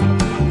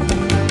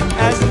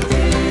 as the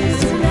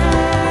days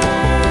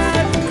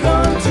had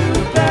come to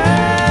pass.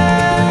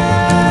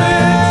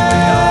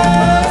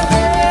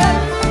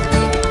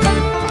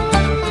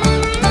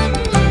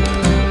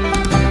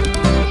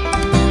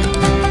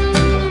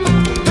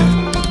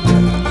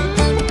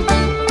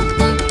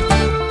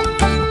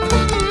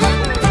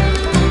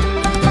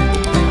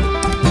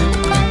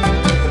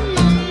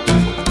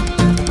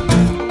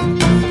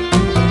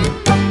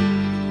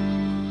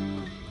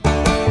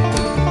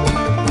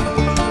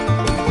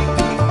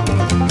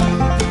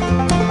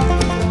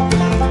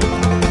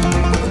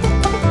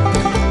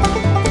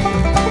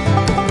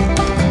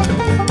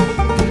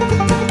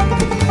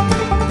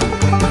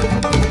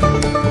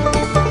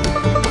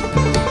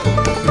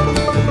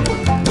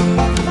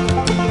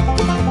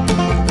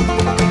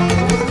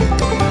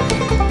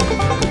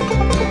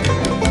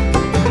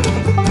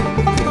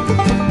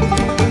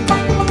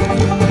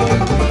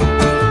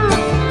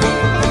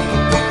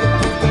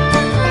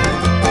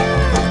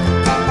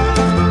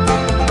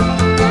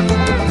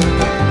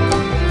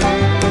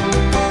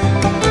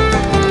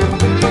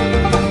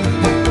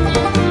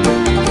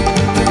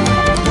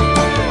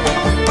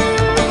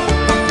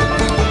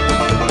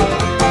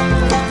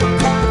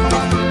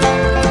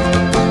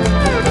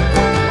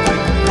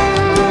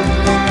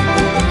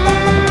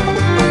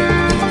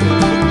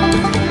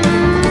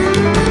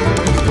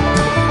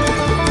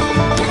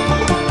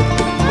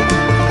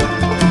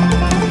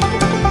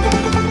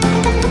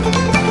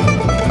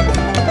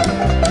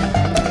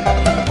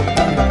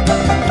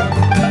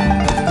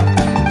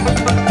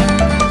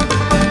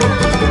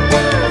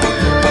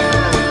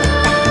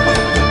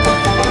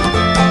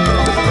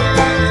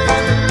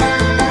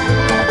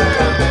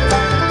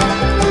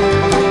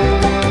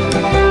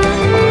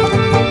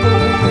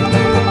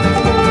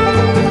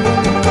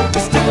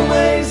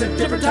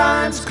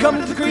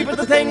 but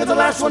the thing is the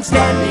last one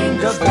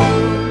standing does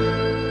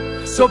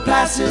do. So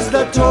passes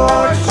the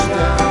torch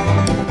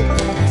down,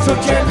 so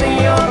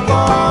gently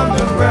upon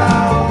the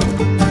brow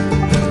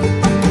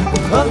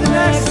of the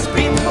next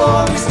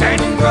before we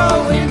stand and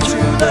grow into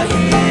the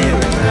here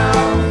and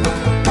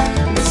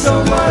now.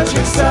 So much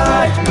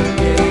excitement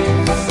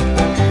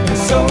is,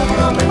 so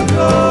come and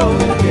go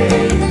the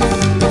days.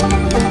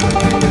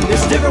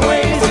 There's different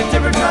ways at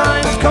different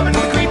times, coming to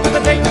the creep with the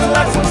thing the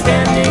last one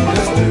standing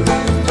does do.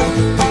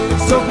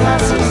 So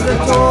passes the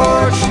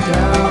torch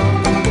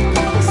down,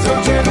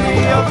 so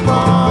gently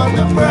upon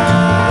the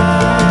brow.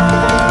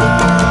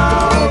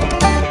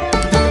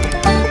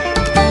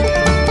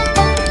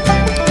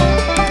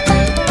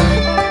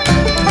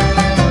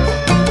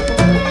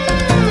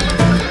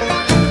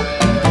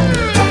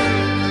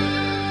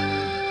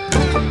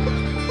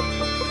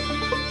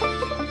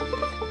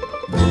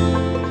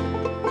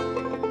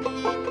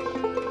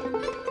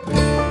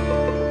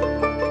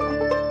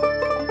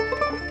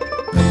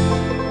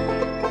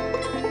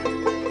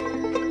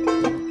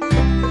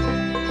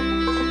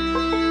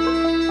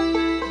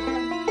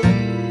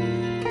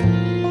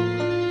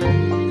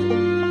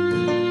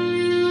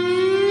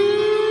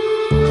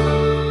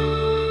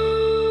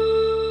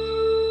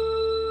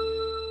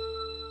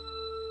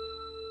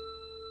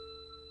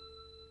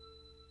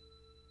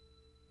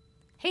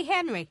 Hey,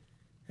 Henry.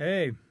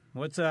 Hey,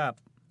 what's up?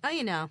 Oh,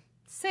 you know,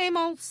 same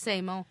old,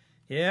 same old.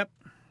 Yep.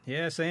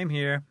 Yeah, same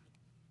here.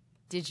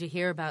 Did you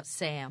hear about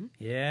Sam?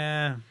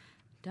 Yeah.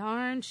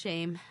 Darn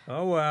shame.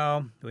 Oh,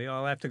 well. We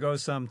all have to go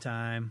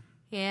sometime.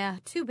 Yeah,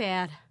 too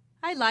bad.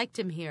 I liked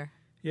him here.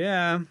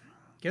 Yeah.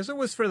 Guess it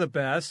was for the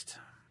best.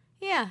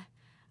 Yeah.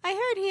 I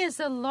heard he has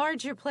a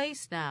larger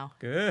place now.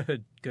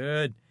 Good,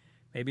 good.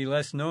 Maybe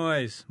less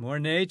noise, more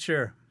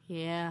nature.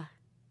 Yeah.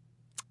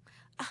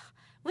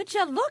 Would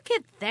you look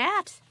at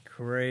that?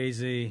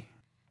 Crazy.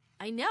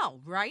 I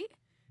know, right?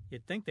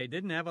 You'd think they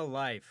didn't have a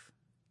life.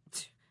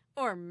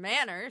 Or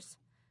manners.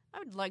 I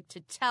would like to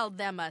tell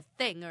them a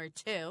thing or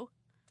two.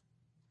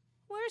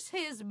 Where's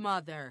his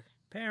mother?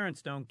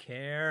 Parents don't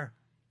care.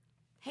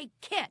 Hey,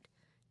 kid,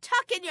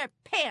 tuck in your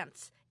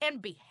pants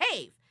and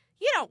behave.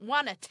 You don't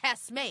want to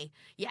test me.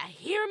 You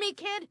hear me,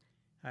 kid?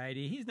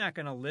 Heidi, he's not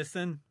going to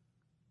listen.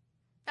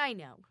 I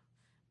know.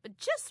 But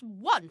just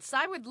once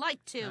I would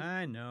like to.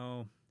 I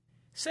know.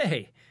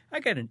 Say, I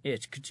got an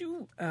itch. Could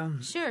you,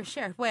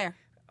 Sure. Where?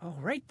 Oh,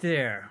 right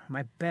there.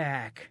 My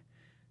back.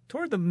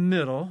 Toward the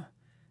middle.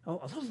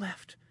 Oh, a little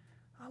left.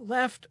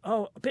 Left.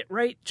 Oh, a bit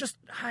right. Just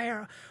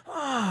higher.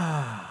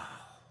 Oh.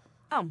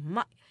 Oh,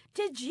 my.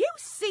 Did you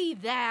see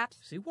that?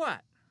 See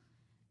what?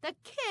 The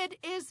kid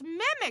is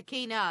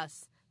mimicking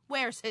us.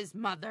 Where's his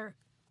mother?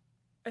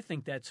 I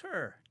think that's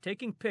her,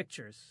 taking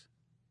pictures.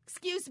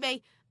 Excuse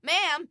me.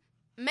 Ma'am.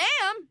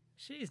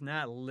 She's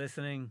not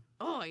listening.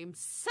 Oh, I'm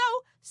so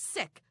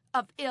sick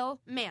of ill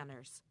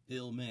manners.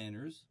 Ill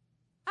manners?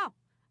 Oh,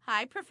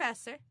 hi,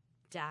 Professor.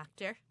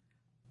 Doctor.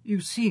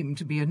 You seem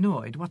to be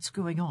annoyed. What's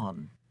going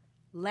on?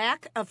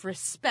 Lack of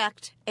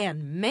respect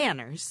and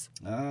manners.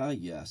 Ah,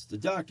 yes. The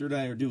doctor and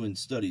I are doing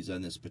studies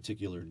on this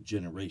particular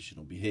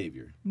generational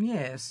behavior.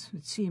 Yes,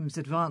 it seems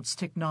advanced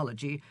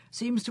technology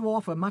seems to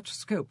offer much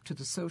scope to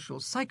the social,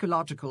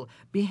 psychological,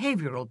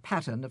 behavioral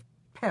pattern of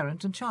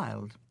parent and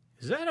child.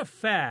 Is that a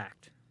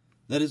fact?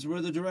 That is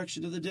where the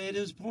direction of the data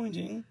is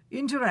pointing.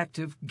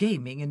 Interactive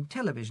gaming and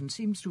television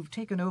seems to have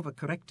taken over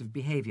corrective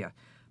behavior,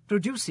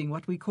 producing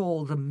what we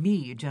call the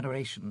me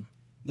generation.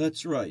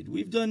 That's right.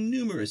 We've done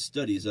numerous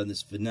studies on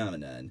this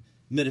phenomenon.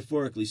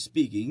 Metaphorically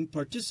speaking,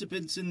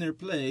 participants in their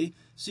play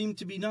seem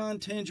to be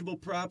non-tangible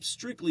props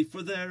strictly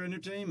for their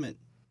entertainment.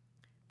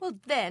 Well,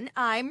 then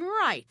I'm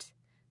right.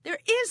 There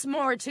is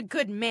more to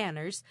good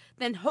manners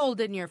than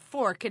holding your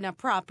fork in a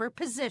proper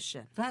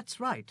position. That's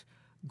right.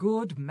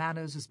 Good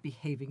manners is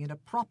behaving in a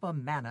proper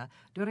manner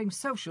during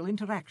social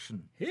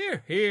interaction.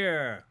 Hear,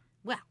 hear.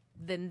 Well,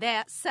 then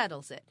that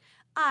settles it.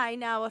 I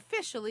now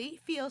officially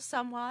feel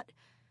somewhat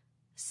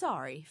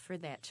sorry for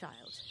that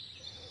child.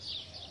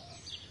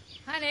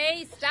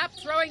 Honey, stop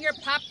throwing your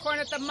popcorn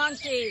at the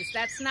monkeys.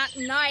 That's not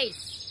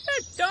nice.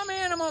 They're dumb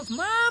animals,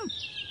 Mom.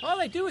 All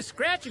they do is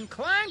scratch and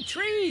climb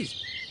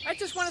trees. I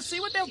just want to see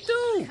what they'll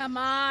do. Come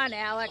on,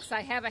 Alex.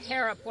 I have a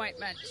hair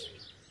appointment.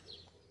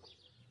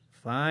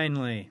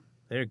 Finally,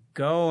 they're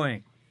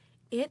going.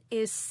 It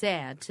is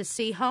sad to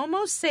see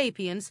Homo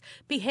sapiens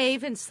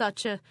behave in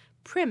such a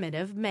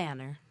primitive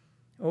manner.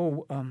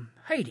 Oh,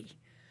 Heidi,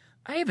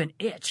 I have an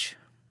itch.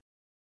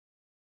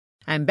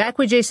 I'm back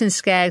with Jason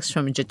Skaggs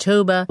from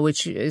Jatoba,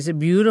 which is a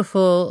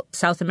beautiful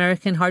South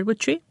American hardwood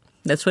tree.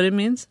 That's what it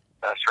means?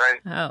 That's right.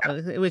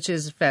 Oh, which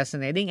is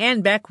fascinating.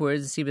 And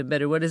backwards, it's even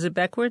better. What is it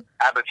backward?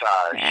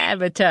 Abatage.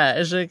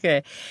 Abatage,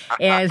 okay.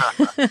 And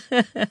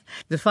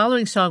the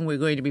following song we're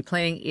going to be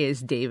playing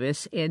is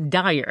Davis and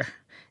Dyer.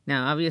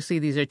 Now, obviously,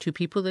 these are two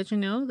people that you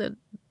know that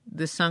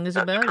this song is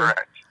about? That's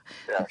correct.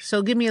 Yes.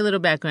 So give me a little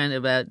background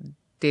about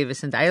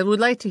Davis and Dyer. I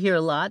would like to hear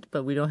a lot,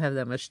 but we don't have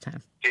that much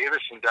time.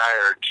 Davis and Dyer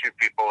are two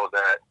people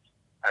that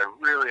I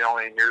really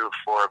only knew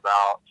for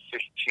about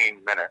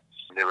 15 minutes.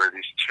 There were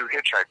these two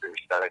hitchhikers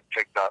that I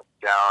picked up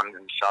down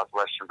in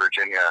southwestern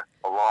Virginia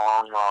a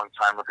long, long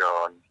time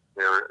ago, and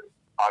they were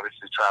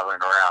obviously traveling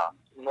around.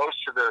 Most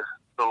of the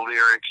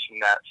lyrics in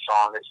that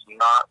song, it's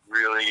not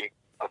really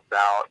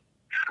about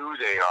who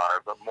they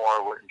are, but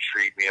more what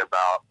intrigued me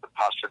about the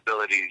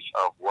possibilities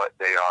of what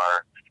they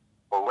are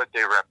or what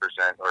they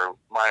represent or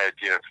my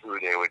idea of who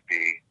they would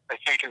be. I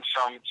think in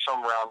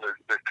some realm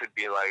there could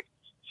be like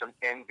some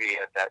envy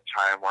at that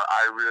time where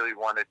I really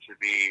wanted to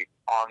be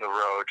on the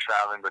road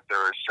traveling, but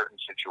there were certain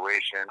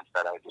situations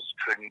that I just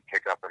couldn't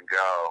pick up and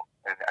go.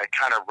 And I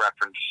kind of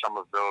referenced some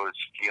of those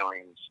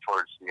feelings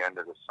towards the end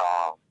of the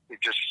song.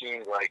 It just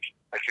seemed like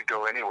I could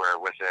go anywhere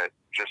with it,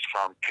 just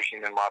from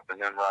picking them up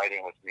and then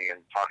riding with me and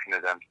talking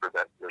to them for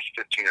those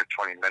 15 or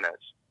 20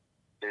 minutes.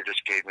 They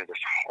just gave me this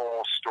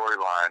whole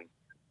storyline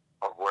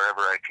of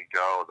wherever I could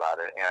go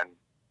about it. And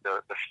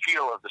the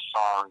feel of the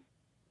song,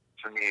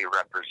 to me,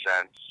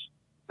 represents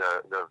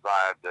the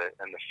vibe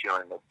and the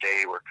feeling that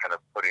they were kind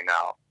of putting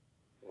out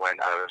when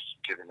I was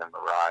giving them a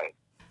ride.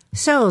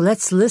 So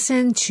let's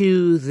listen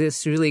to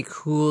this really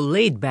cool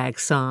laid-back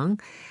song,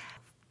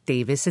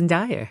 Davis and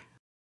Dyer.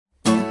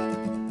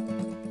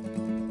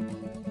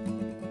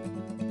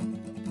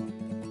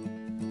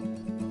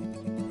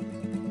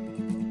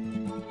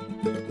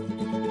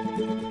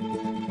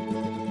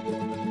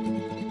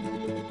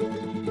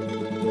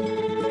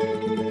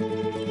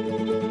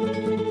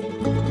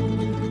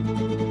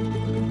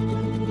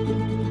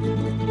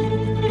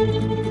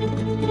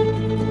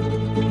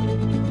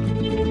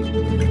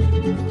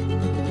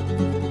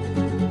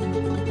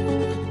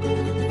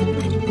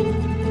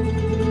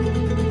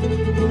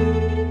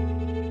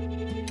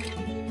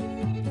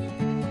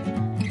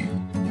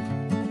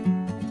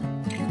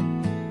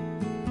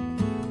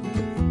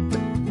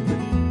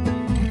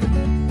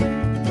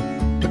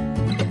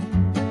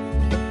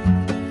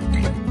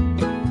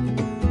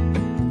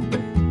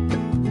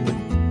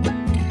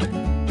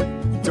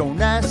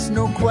 Ask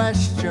no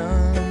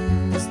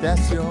questions,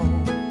 that's your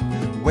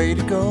way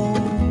to go.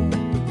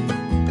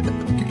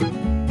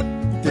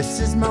 This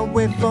is my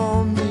way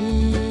for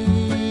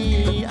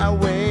me, our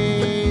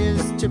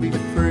ways to be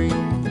free.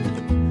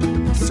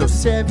 So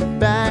sit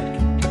back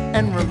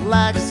and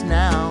relax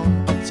now,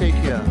 I'll take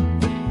you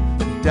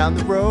down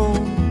the road.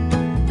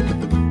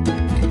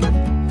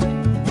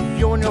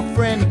 You and your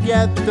friend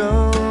together,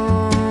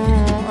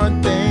 are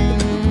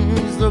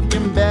things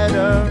looking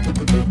better?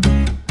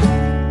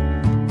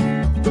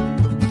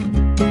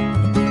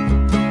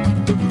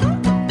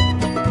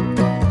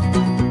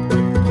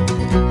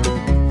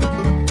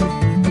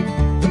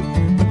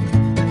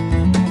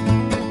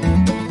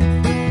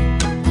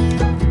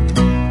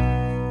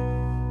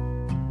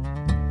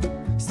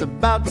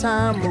 About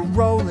time we're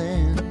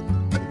rolling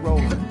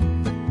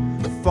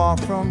far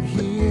from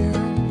here.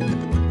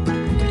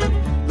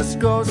 Let's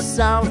go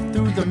south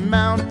through the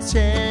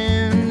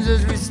mountains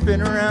as we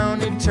spin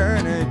around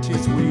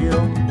eternity's wheel.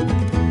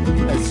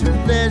 As you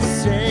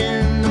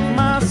listen to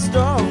my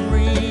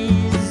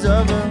stories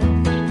of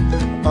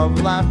a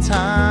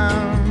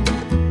lifetime,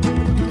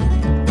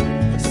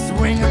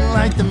 swinging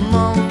like the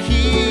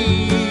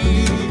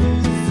monkeys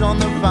on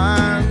the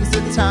vines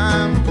of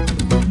time.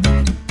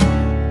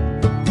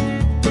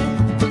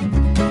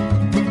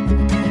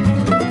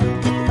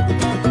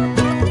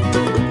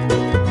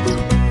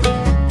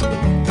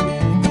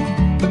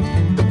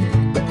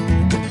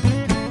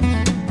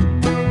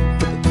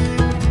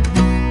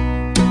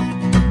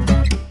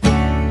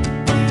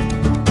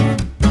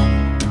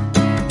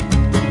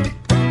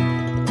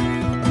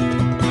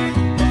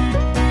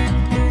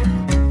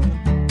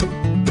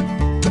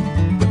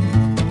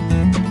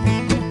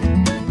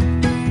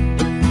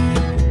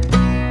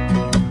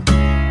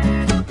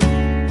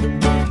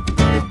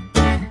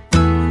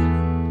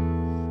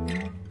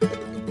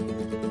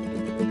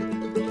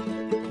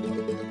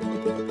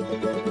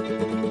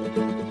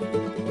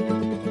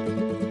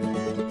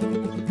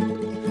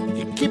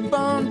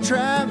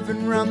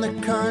 Driving around the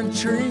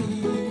country,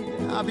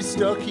 I'll be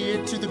stuck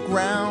here to the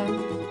ground.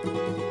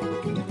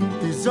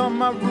 These are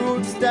my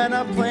roots that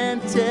I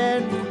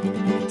planted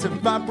to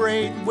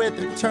vibrate with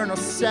eternal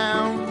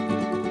sound.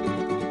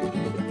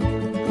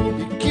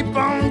 You keep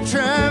on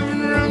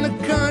driving around the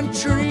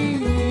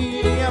country,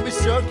 I'll be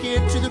stuck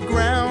here to the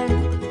ground.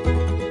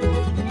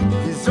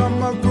 These are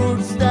my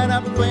roots that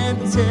I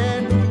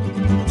planted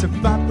to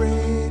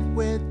vibrate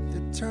with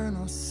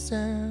eternal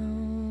sound.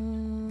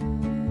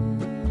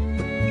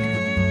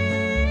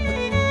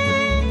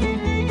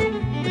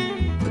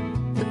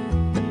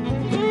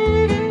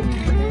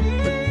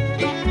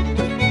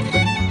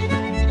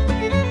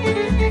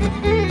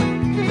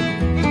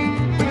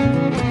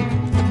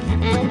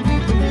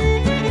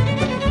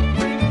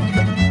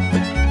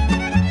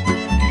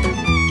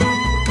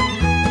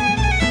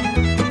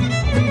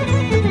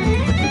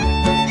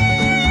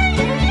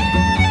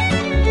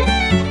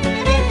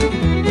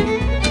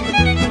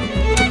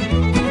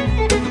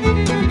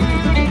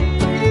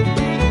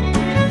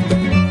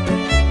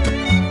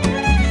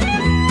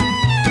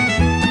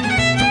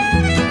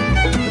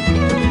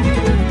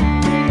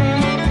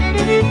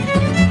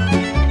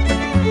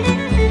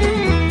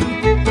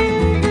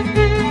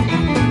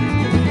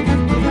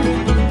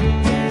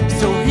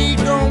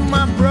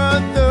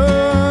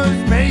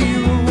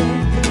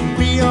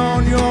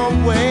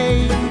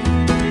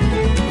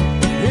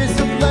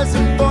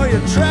 lesson for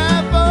your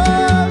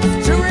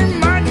travels to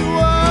remind you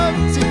of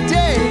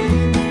today.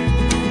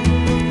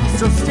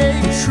 So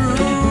stay true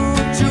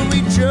to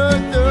each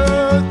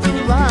other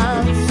through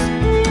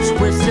life's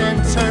twists and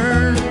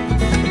turns.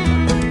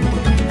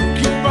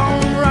 Keep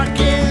on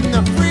rocking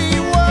the free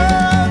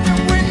world,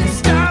 and when you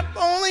stop,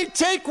 only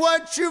take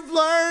what you've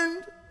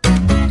learned.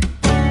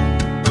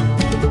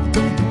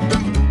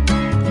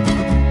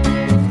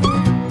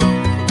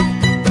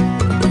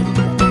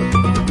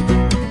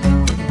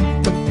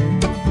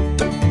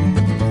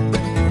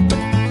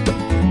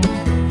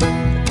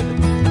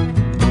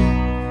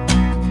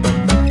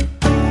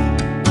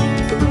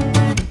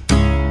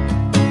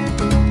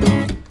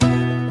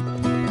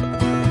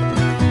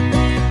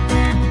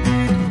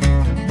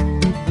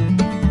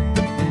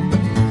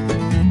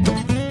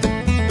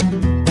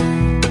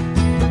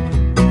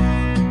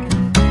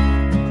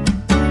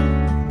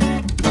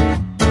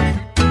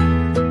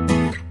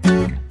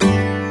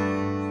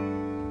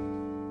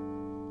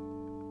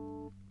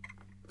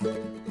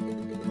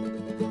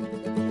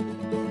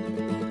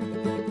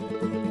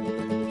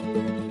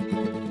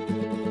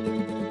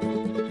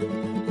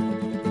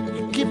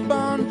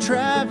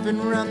 Driving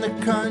around the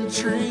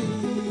country,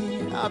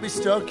 I'll be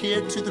stuck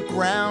here to the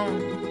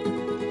ground.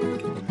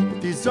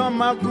 These are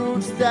my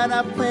roots that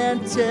I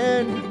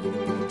planted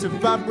to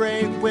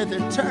vibrate with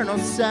eternal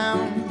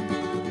sound.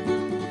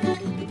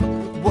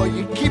 Well,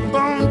 you keep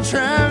on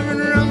driving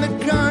around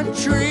the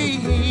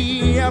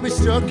country, I'll be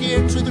stuck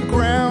here to the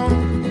ground.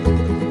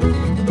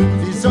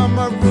 These are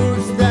my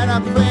roots that I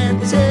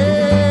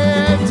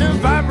planted to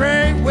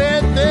vibrate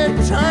with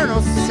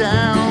eternal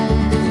sound.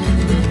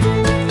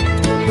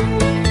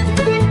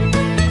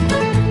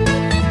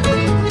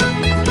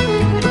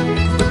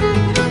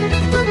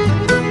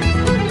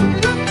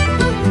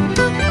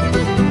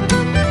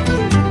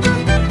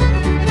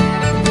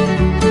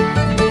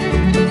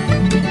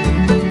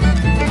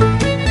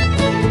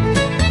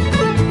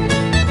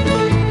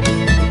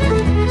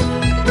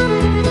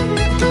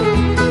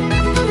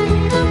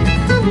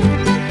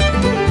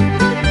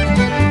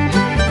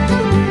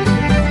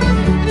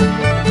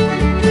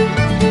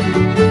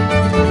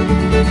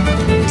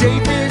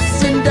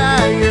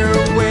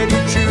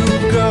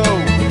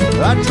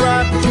 I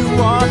dropped you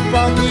off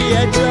on the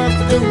edge of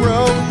the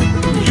road.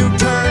 You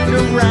turned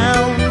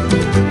around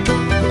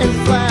and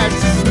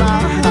flashed a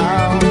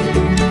smile.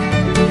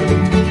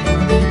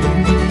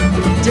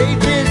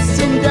 Davis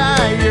and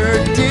Dyer,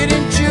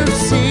 didn't you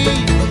see?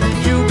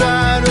 You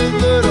got a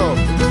little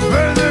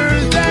further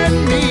than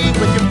me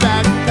with your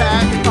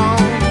backpack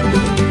on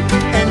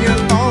and your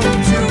own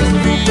 2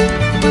 feet.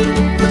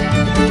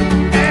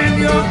 And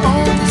your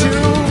own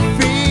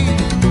 2 feet.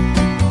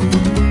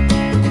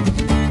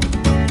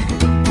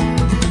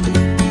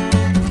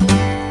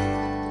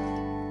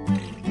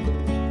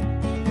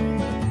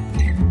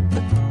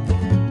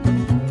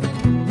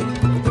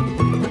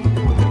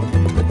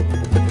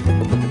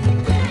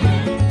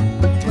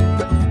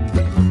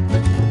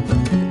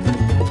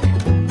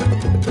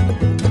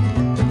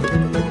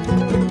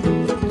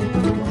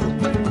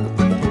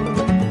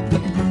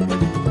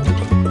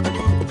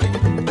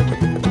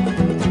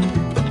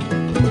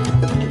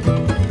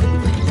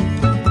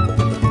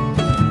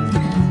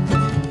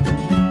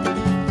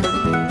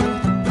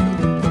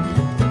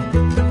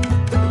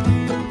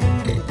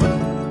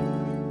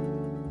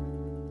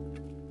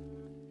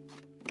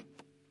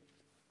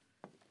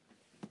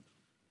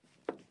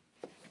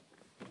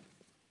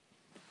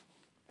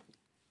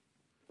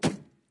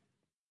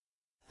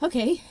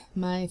 Okay,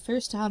 my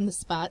first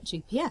on-the-spot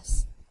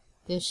GPS.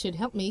 This should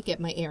help me get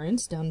my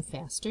errands done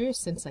faster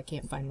since I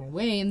can't find my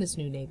way in this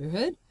new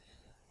neighborhood.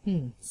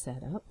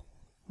 Set up.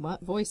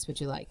 What voice would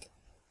you like?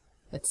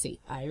 Let's see,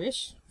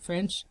 Irish,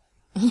 French,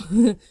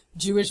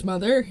 Jewish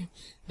mother.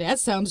 That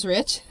sounds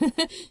rich.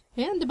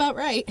 And about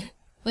right.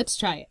 Let's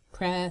try it.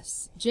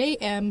 Press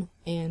JM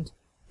and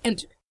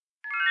enter.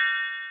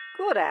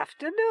 Good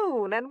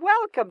afternoon, and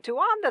welcome to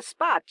On the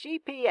Spot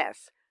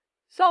GPS.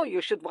 So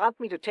you should want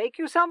me to take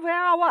you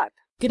somewhere or what?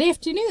 Good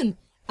afternoon.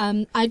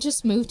 I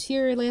just moved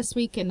here last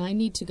week and I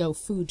need to go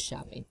food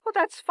shopping. Oh,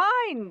 that's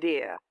fine,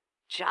 dear.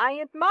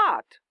 Giant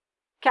Mart.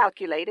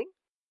 Calculating.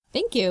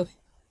 Thank you.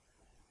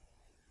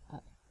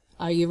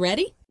 Are you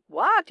ready?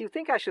 What? You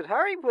think I should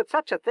hurry with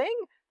such a thing?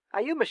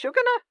 Are you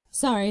Meshuggah?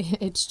 Sorry,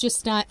 it's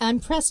just I'm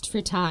pressed for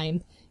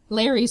time.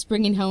 Larry's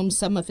bringing home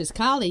some of his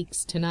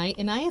colleagues tonight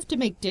and I have to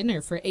make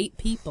dinner for 8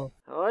 people.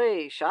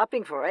 Oi,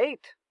 shopping for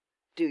 8?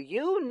 Do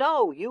you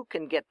know you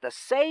can get the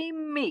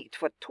same meat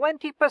for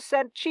 20%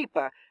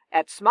 cheaper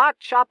at Smart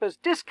Shoppers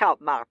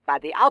Discount Mart by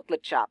the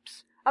outlet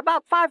shops,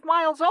 about 5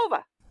 miles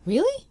over?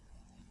 Really?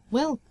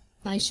 Well,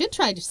 I should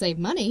try to save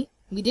money.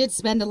 We did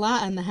spend a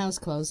lot on the house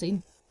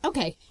closing.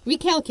 Okay,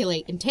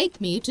 recalculate and take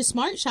me to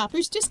Smart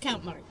Shoppers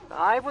Discount Mart.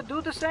 I would do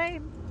the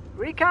same.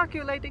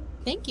 Recalculating.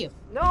 Thank you.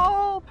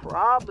 No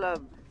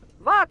problem.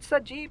 What's a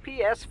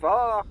GPS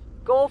for?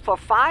 Go for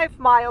 5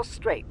 miles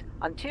straight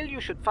until you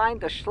should find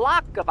the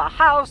schlock of a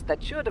house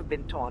that should have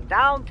been torn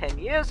down 10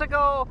 years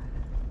ago.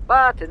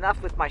 But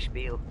enough with my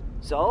spiel.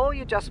 So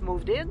you just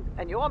moved in,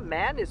 and your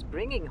man is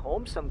bringing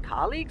home some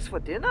colleagues for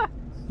dinner?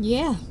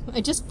 Yeah,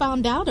 I just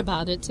found out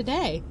about it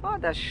today.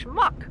 What a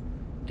schmuck.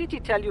 Did he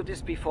tell you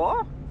this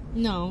before?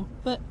 No,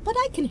 but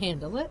I can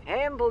handle it.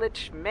 Handle it,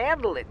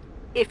 schmandle it.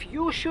 If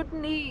you should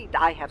need,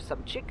 I have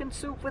some chicken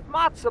soup with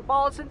matzo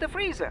balls in the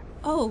freezer.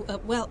 Oh,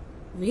 well,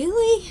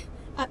 really?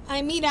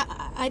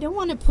 I don't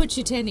want to put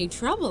you to any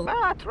trouble.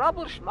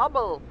 Trouble,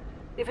 schmubble.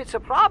 If it's a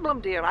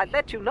problem, dear, I'd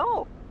let you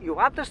know. You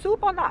want the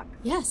soup or not?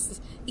 Yes,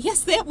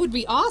 that would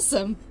be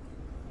awesome.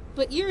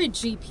 But you're a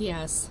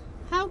GPS.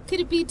 How could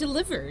it be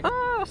delivered?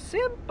 Oh,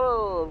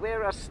 simple.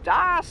 We're a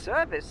star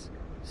service.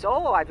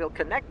 So I will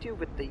connect you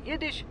with the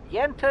Yiddish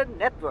Yenta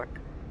network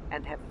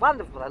and have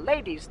one of the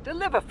ladies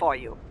deliver for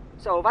you.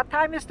 So what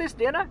time is this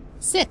dinner?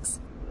 6.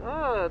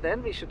 Oh,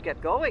 then we should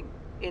get going.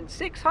 In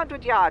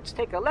 600 yards,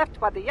 take a left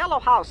by the yellow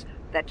house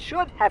that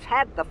should have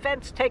had the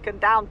fence taken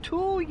down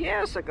 2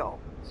 years ago.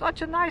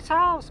 Such a nice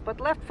house, but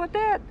left for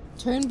dead.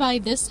 Turn by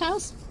this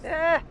house?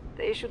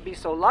 They should be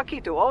so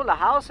lucky to own a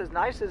house as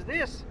nice as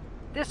this.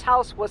 This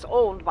house was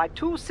owned by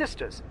 2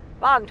 sisters,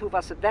 one who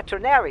was a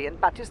veterinarian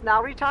but is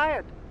now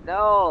retired.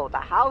 No, the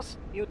house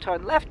you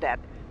turn left at,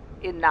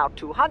 in now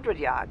 200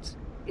 yards,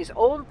 is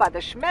owned by the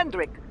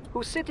Schmendrick,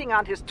 who's sitting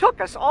on his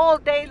tuchus all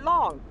day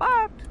long.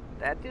 But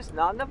that is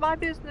none of my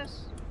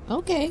business.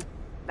 Okay.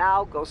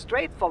 Now go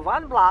straight for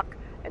 1 block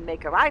and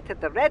make a right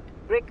at the red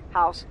brick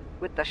house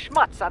with the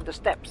schmutz on the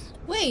steps.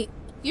 Wait,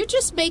 you're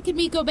just making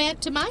me go back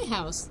to my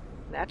house.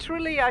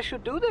 Naturally, I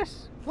should do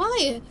this.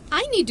 Why?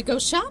 I need to go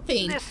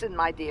shopping. Listen,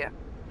 my dear.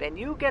 When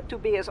you get to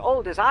be as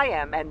old as I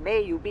am, and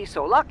may you be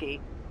so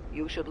lucky,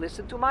 you should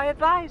listen to my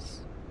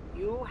advice.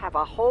 You have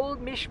a whole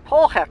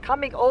mishpocher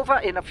coming over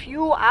in a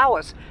few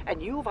hours,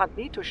 and you want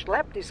me to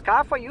schlep this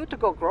car for you to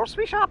go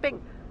grocery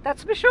shopping.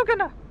 That's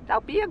mishugana. Now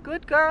be a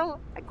good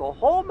girl and go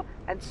home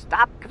and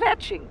stop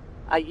kvetching.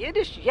 A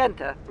Yiddish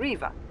Yenta,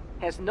 Riva,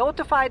 has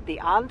notified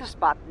the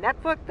on-the-spot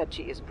network that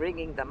she is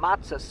bringing the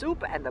matzah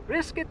soup and the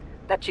brisket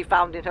that she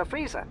found in her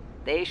freezer.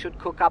 They should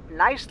cook up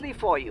nicely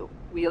for you.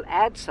 We'll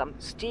add some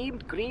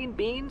steamed green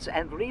beans,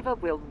 and Riva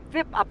will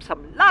whip up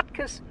some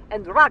latkes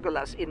and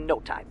ragulas in no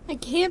time. I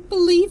can't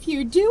believe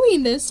you're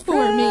doing this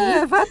for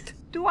me. What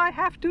do I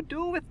have to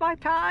do with my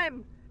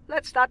time?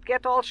 Let's not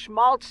get all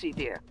schmaltzy,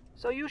 dear.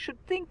 So you should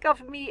think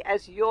of me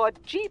as your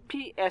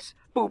GPS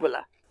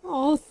boobala.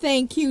 Oh,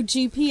 thank you,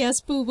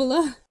 GPS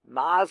boobala.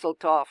 Mazel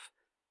tov.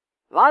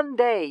 One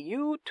day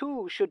you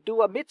too should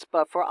do a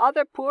mitzvah for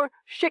other poor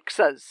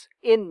shiksas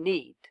in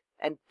need.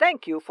 And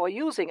thank you for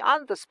using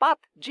On-the-Spot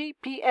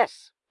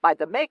GPS by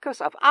the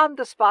makers of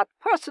On-the-Spot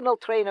personal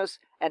trainers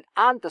and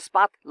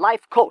On-the-Spot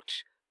life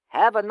coach.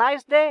 Have a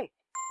nice day.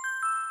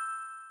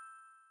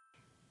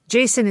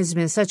 Jason, it's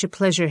been such a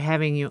pleasure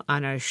having you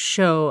on our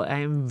show.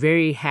 I'm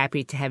very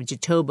happy to have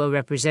Jatoba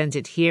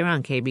represented here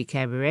on KB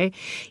Cabaret.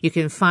 You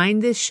can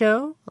find this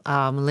show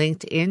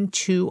linked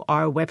into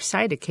our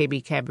website at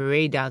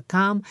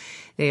kbkabaret.com.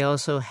 They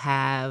also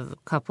have a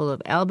couple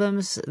of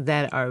albums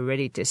that are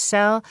ready to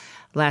sell.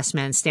 Last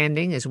Man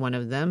Standing is one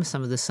of them,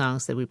 some of the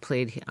songs that we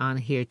played on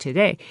here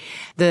today.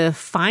 The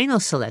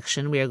final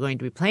selection we are going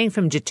to be playing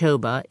from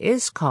Jatoba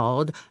is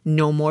called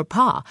No More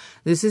Pa.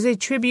 This is a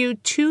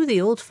tribute to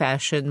the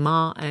old-fashioned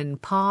ma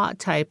and pa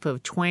type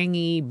of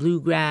twangy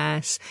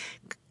bluegrass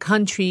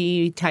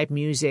country type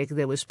music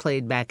that was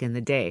played back in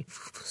the day.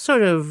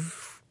 Sort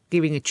of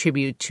giving a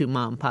tribute to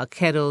Mom, Pa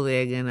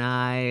Kettleig and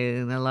I,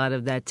 and a lot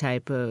of that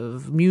type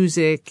of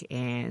music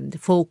and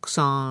folk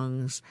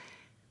songs.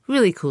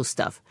 Really cool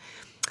stuff.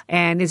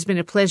 And it's been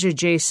a pleasure,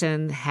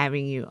 Jason,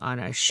 having you on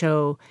our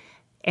show.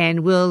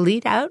 And we'll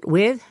lead out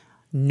with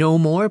No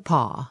More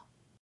Pa.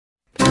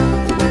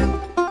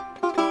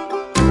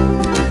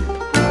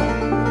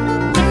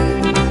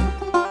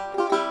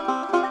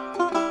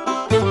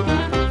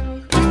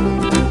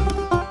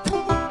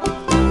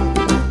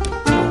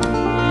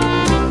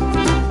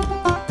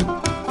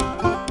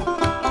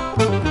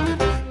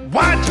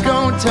 What you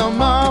gonna tell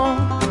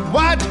Mom?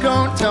 What you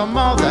gonna tell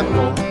Mom that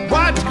for?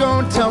 What you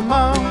gonna tell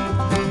Mom?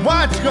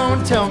 What you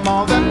gonna tell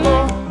Mom that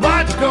for?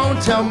 What you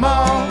gonna tell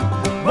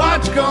Mom?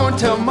 What you gonna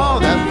tell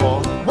Mom that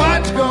for?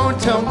 What you gonna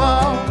tell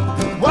Mom?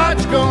 What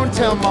you gonna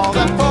tell Mom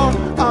that for?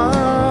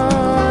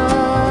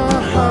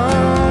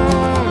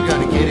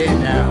 Gonna get it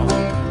now.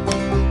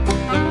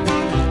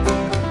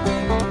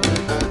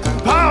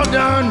 Paul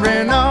done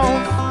ran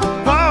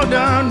off. Paul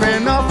done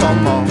ran off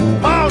on Mom.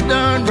 Paul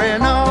done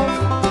ran off.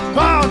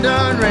 Paul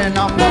done ran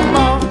off on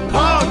Mom.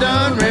 Paul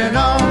done ran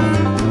off.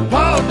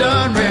 Paul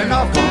done ran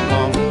off on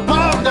Mom.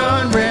 Paul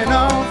done ran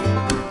off.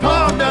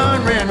 Paul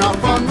done ran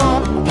off on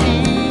Mom. He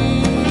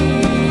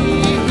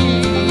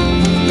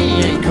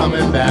ain't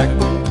coming back.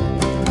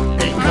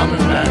 Ain't coming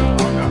back.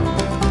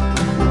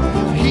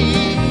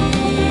 He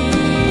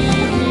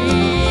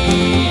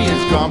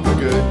is gone for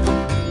good.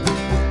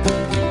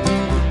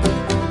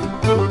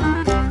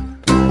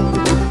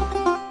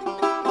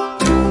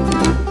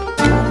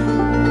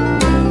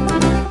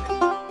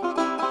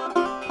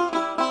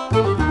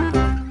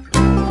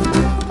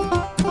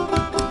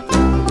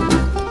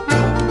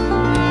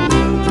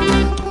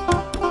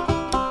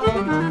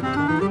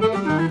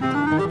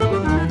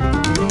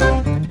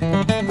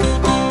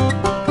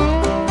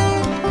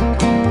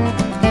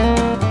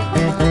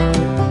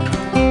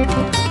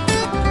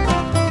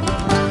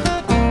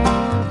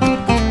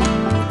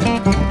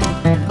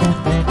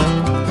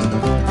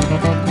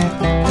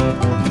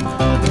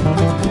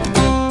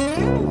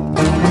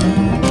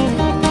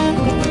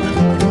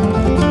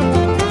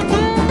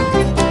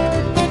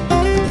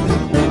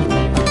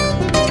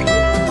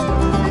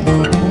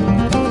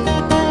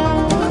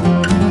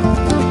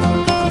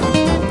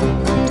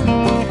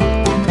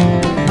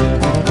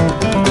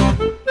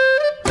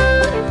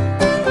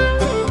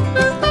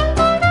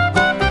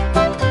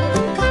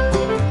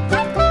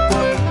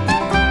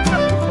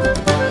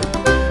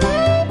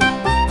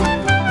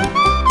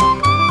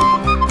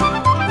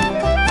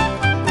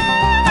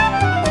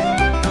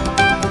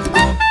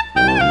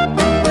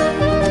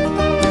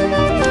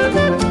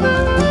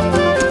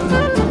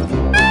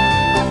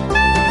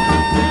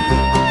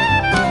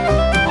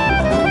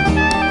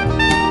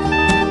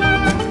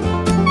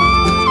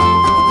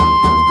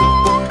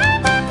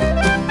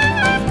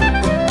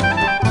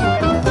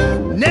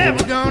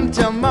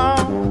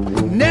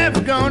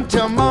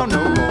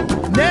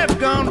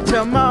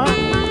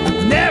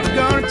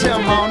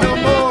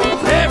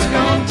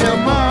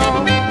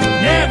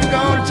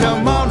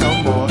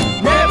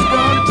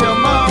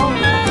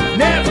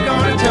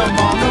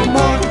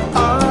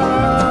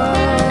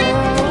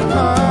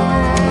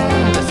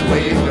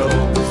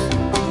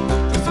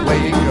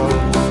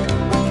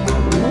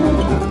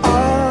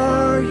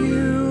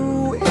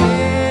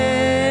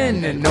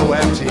 no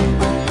FT.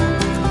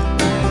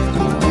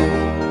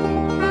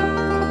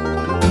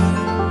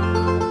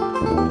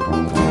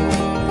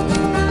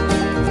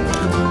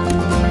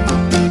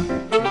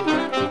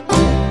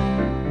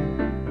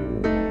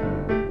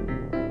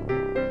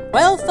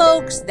 Well,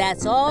 folks,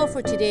 that's all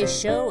for today's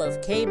show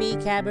of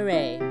KB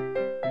Cabaret.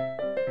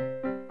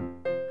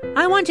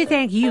 I want to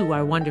thank you,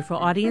 our wonderful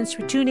audience,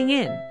 for tuning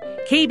in.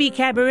 KB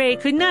Cabaret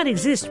could not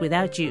exist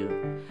without you.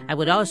 I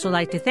would also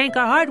like to thank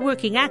our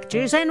hardworking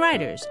actors and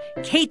writers,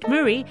 Kate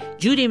Murray,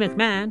 Judy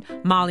McMahon,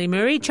 Molly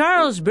Murray,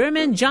 Charles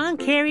Berman, John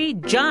Carey,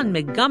 John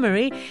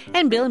Montgomery,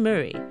 and Bill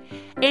Murray.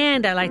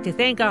 And I'd like to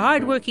thank our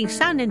hardworking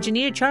sound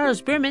engineer,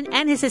 Charles Berman,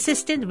 and his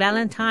assistant,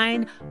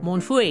 Valentine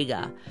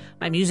Monfuega,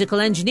 my musical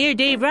engineer,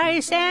 Dave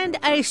Rice, and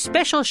a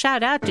special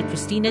shout-out to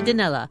Christina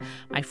Danella,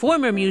 my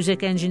former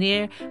music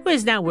engineer, who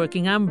is now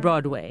working on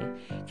Broadway.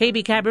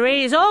 KB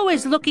Cabaret is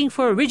always looking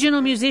for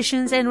original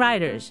musicians and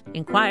writers.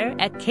 Inquire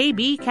at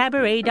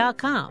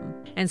kbkabaret.com.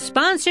 And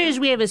sponsors,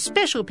 we have a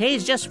special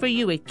page just for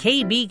you at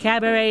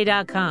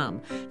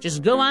kbkabaret.com.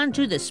 Just go on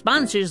to the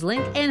sponsors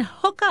link and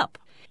hook up.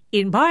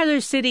 In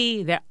Parlor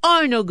City, there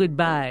are no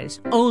goodbyes,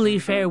 only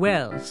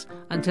farewells.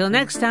 Until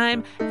next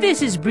time,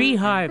 this is Bree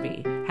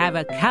Harvey. Have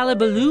a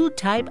Calabaloo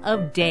type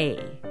of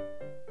day.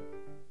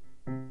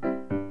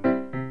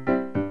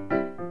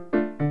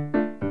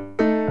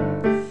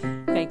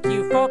 Thank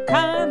you for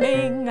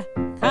coming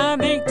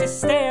to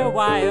stay a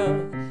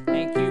while.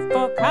 Thank you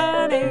for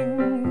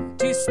coming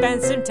to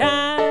spend some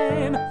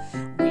time.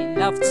 We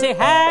love to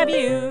have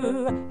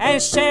you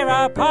and share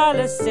our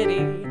Parlor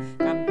City.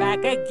 Come back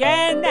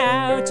again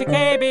now to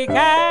KB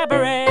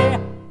Cabaret.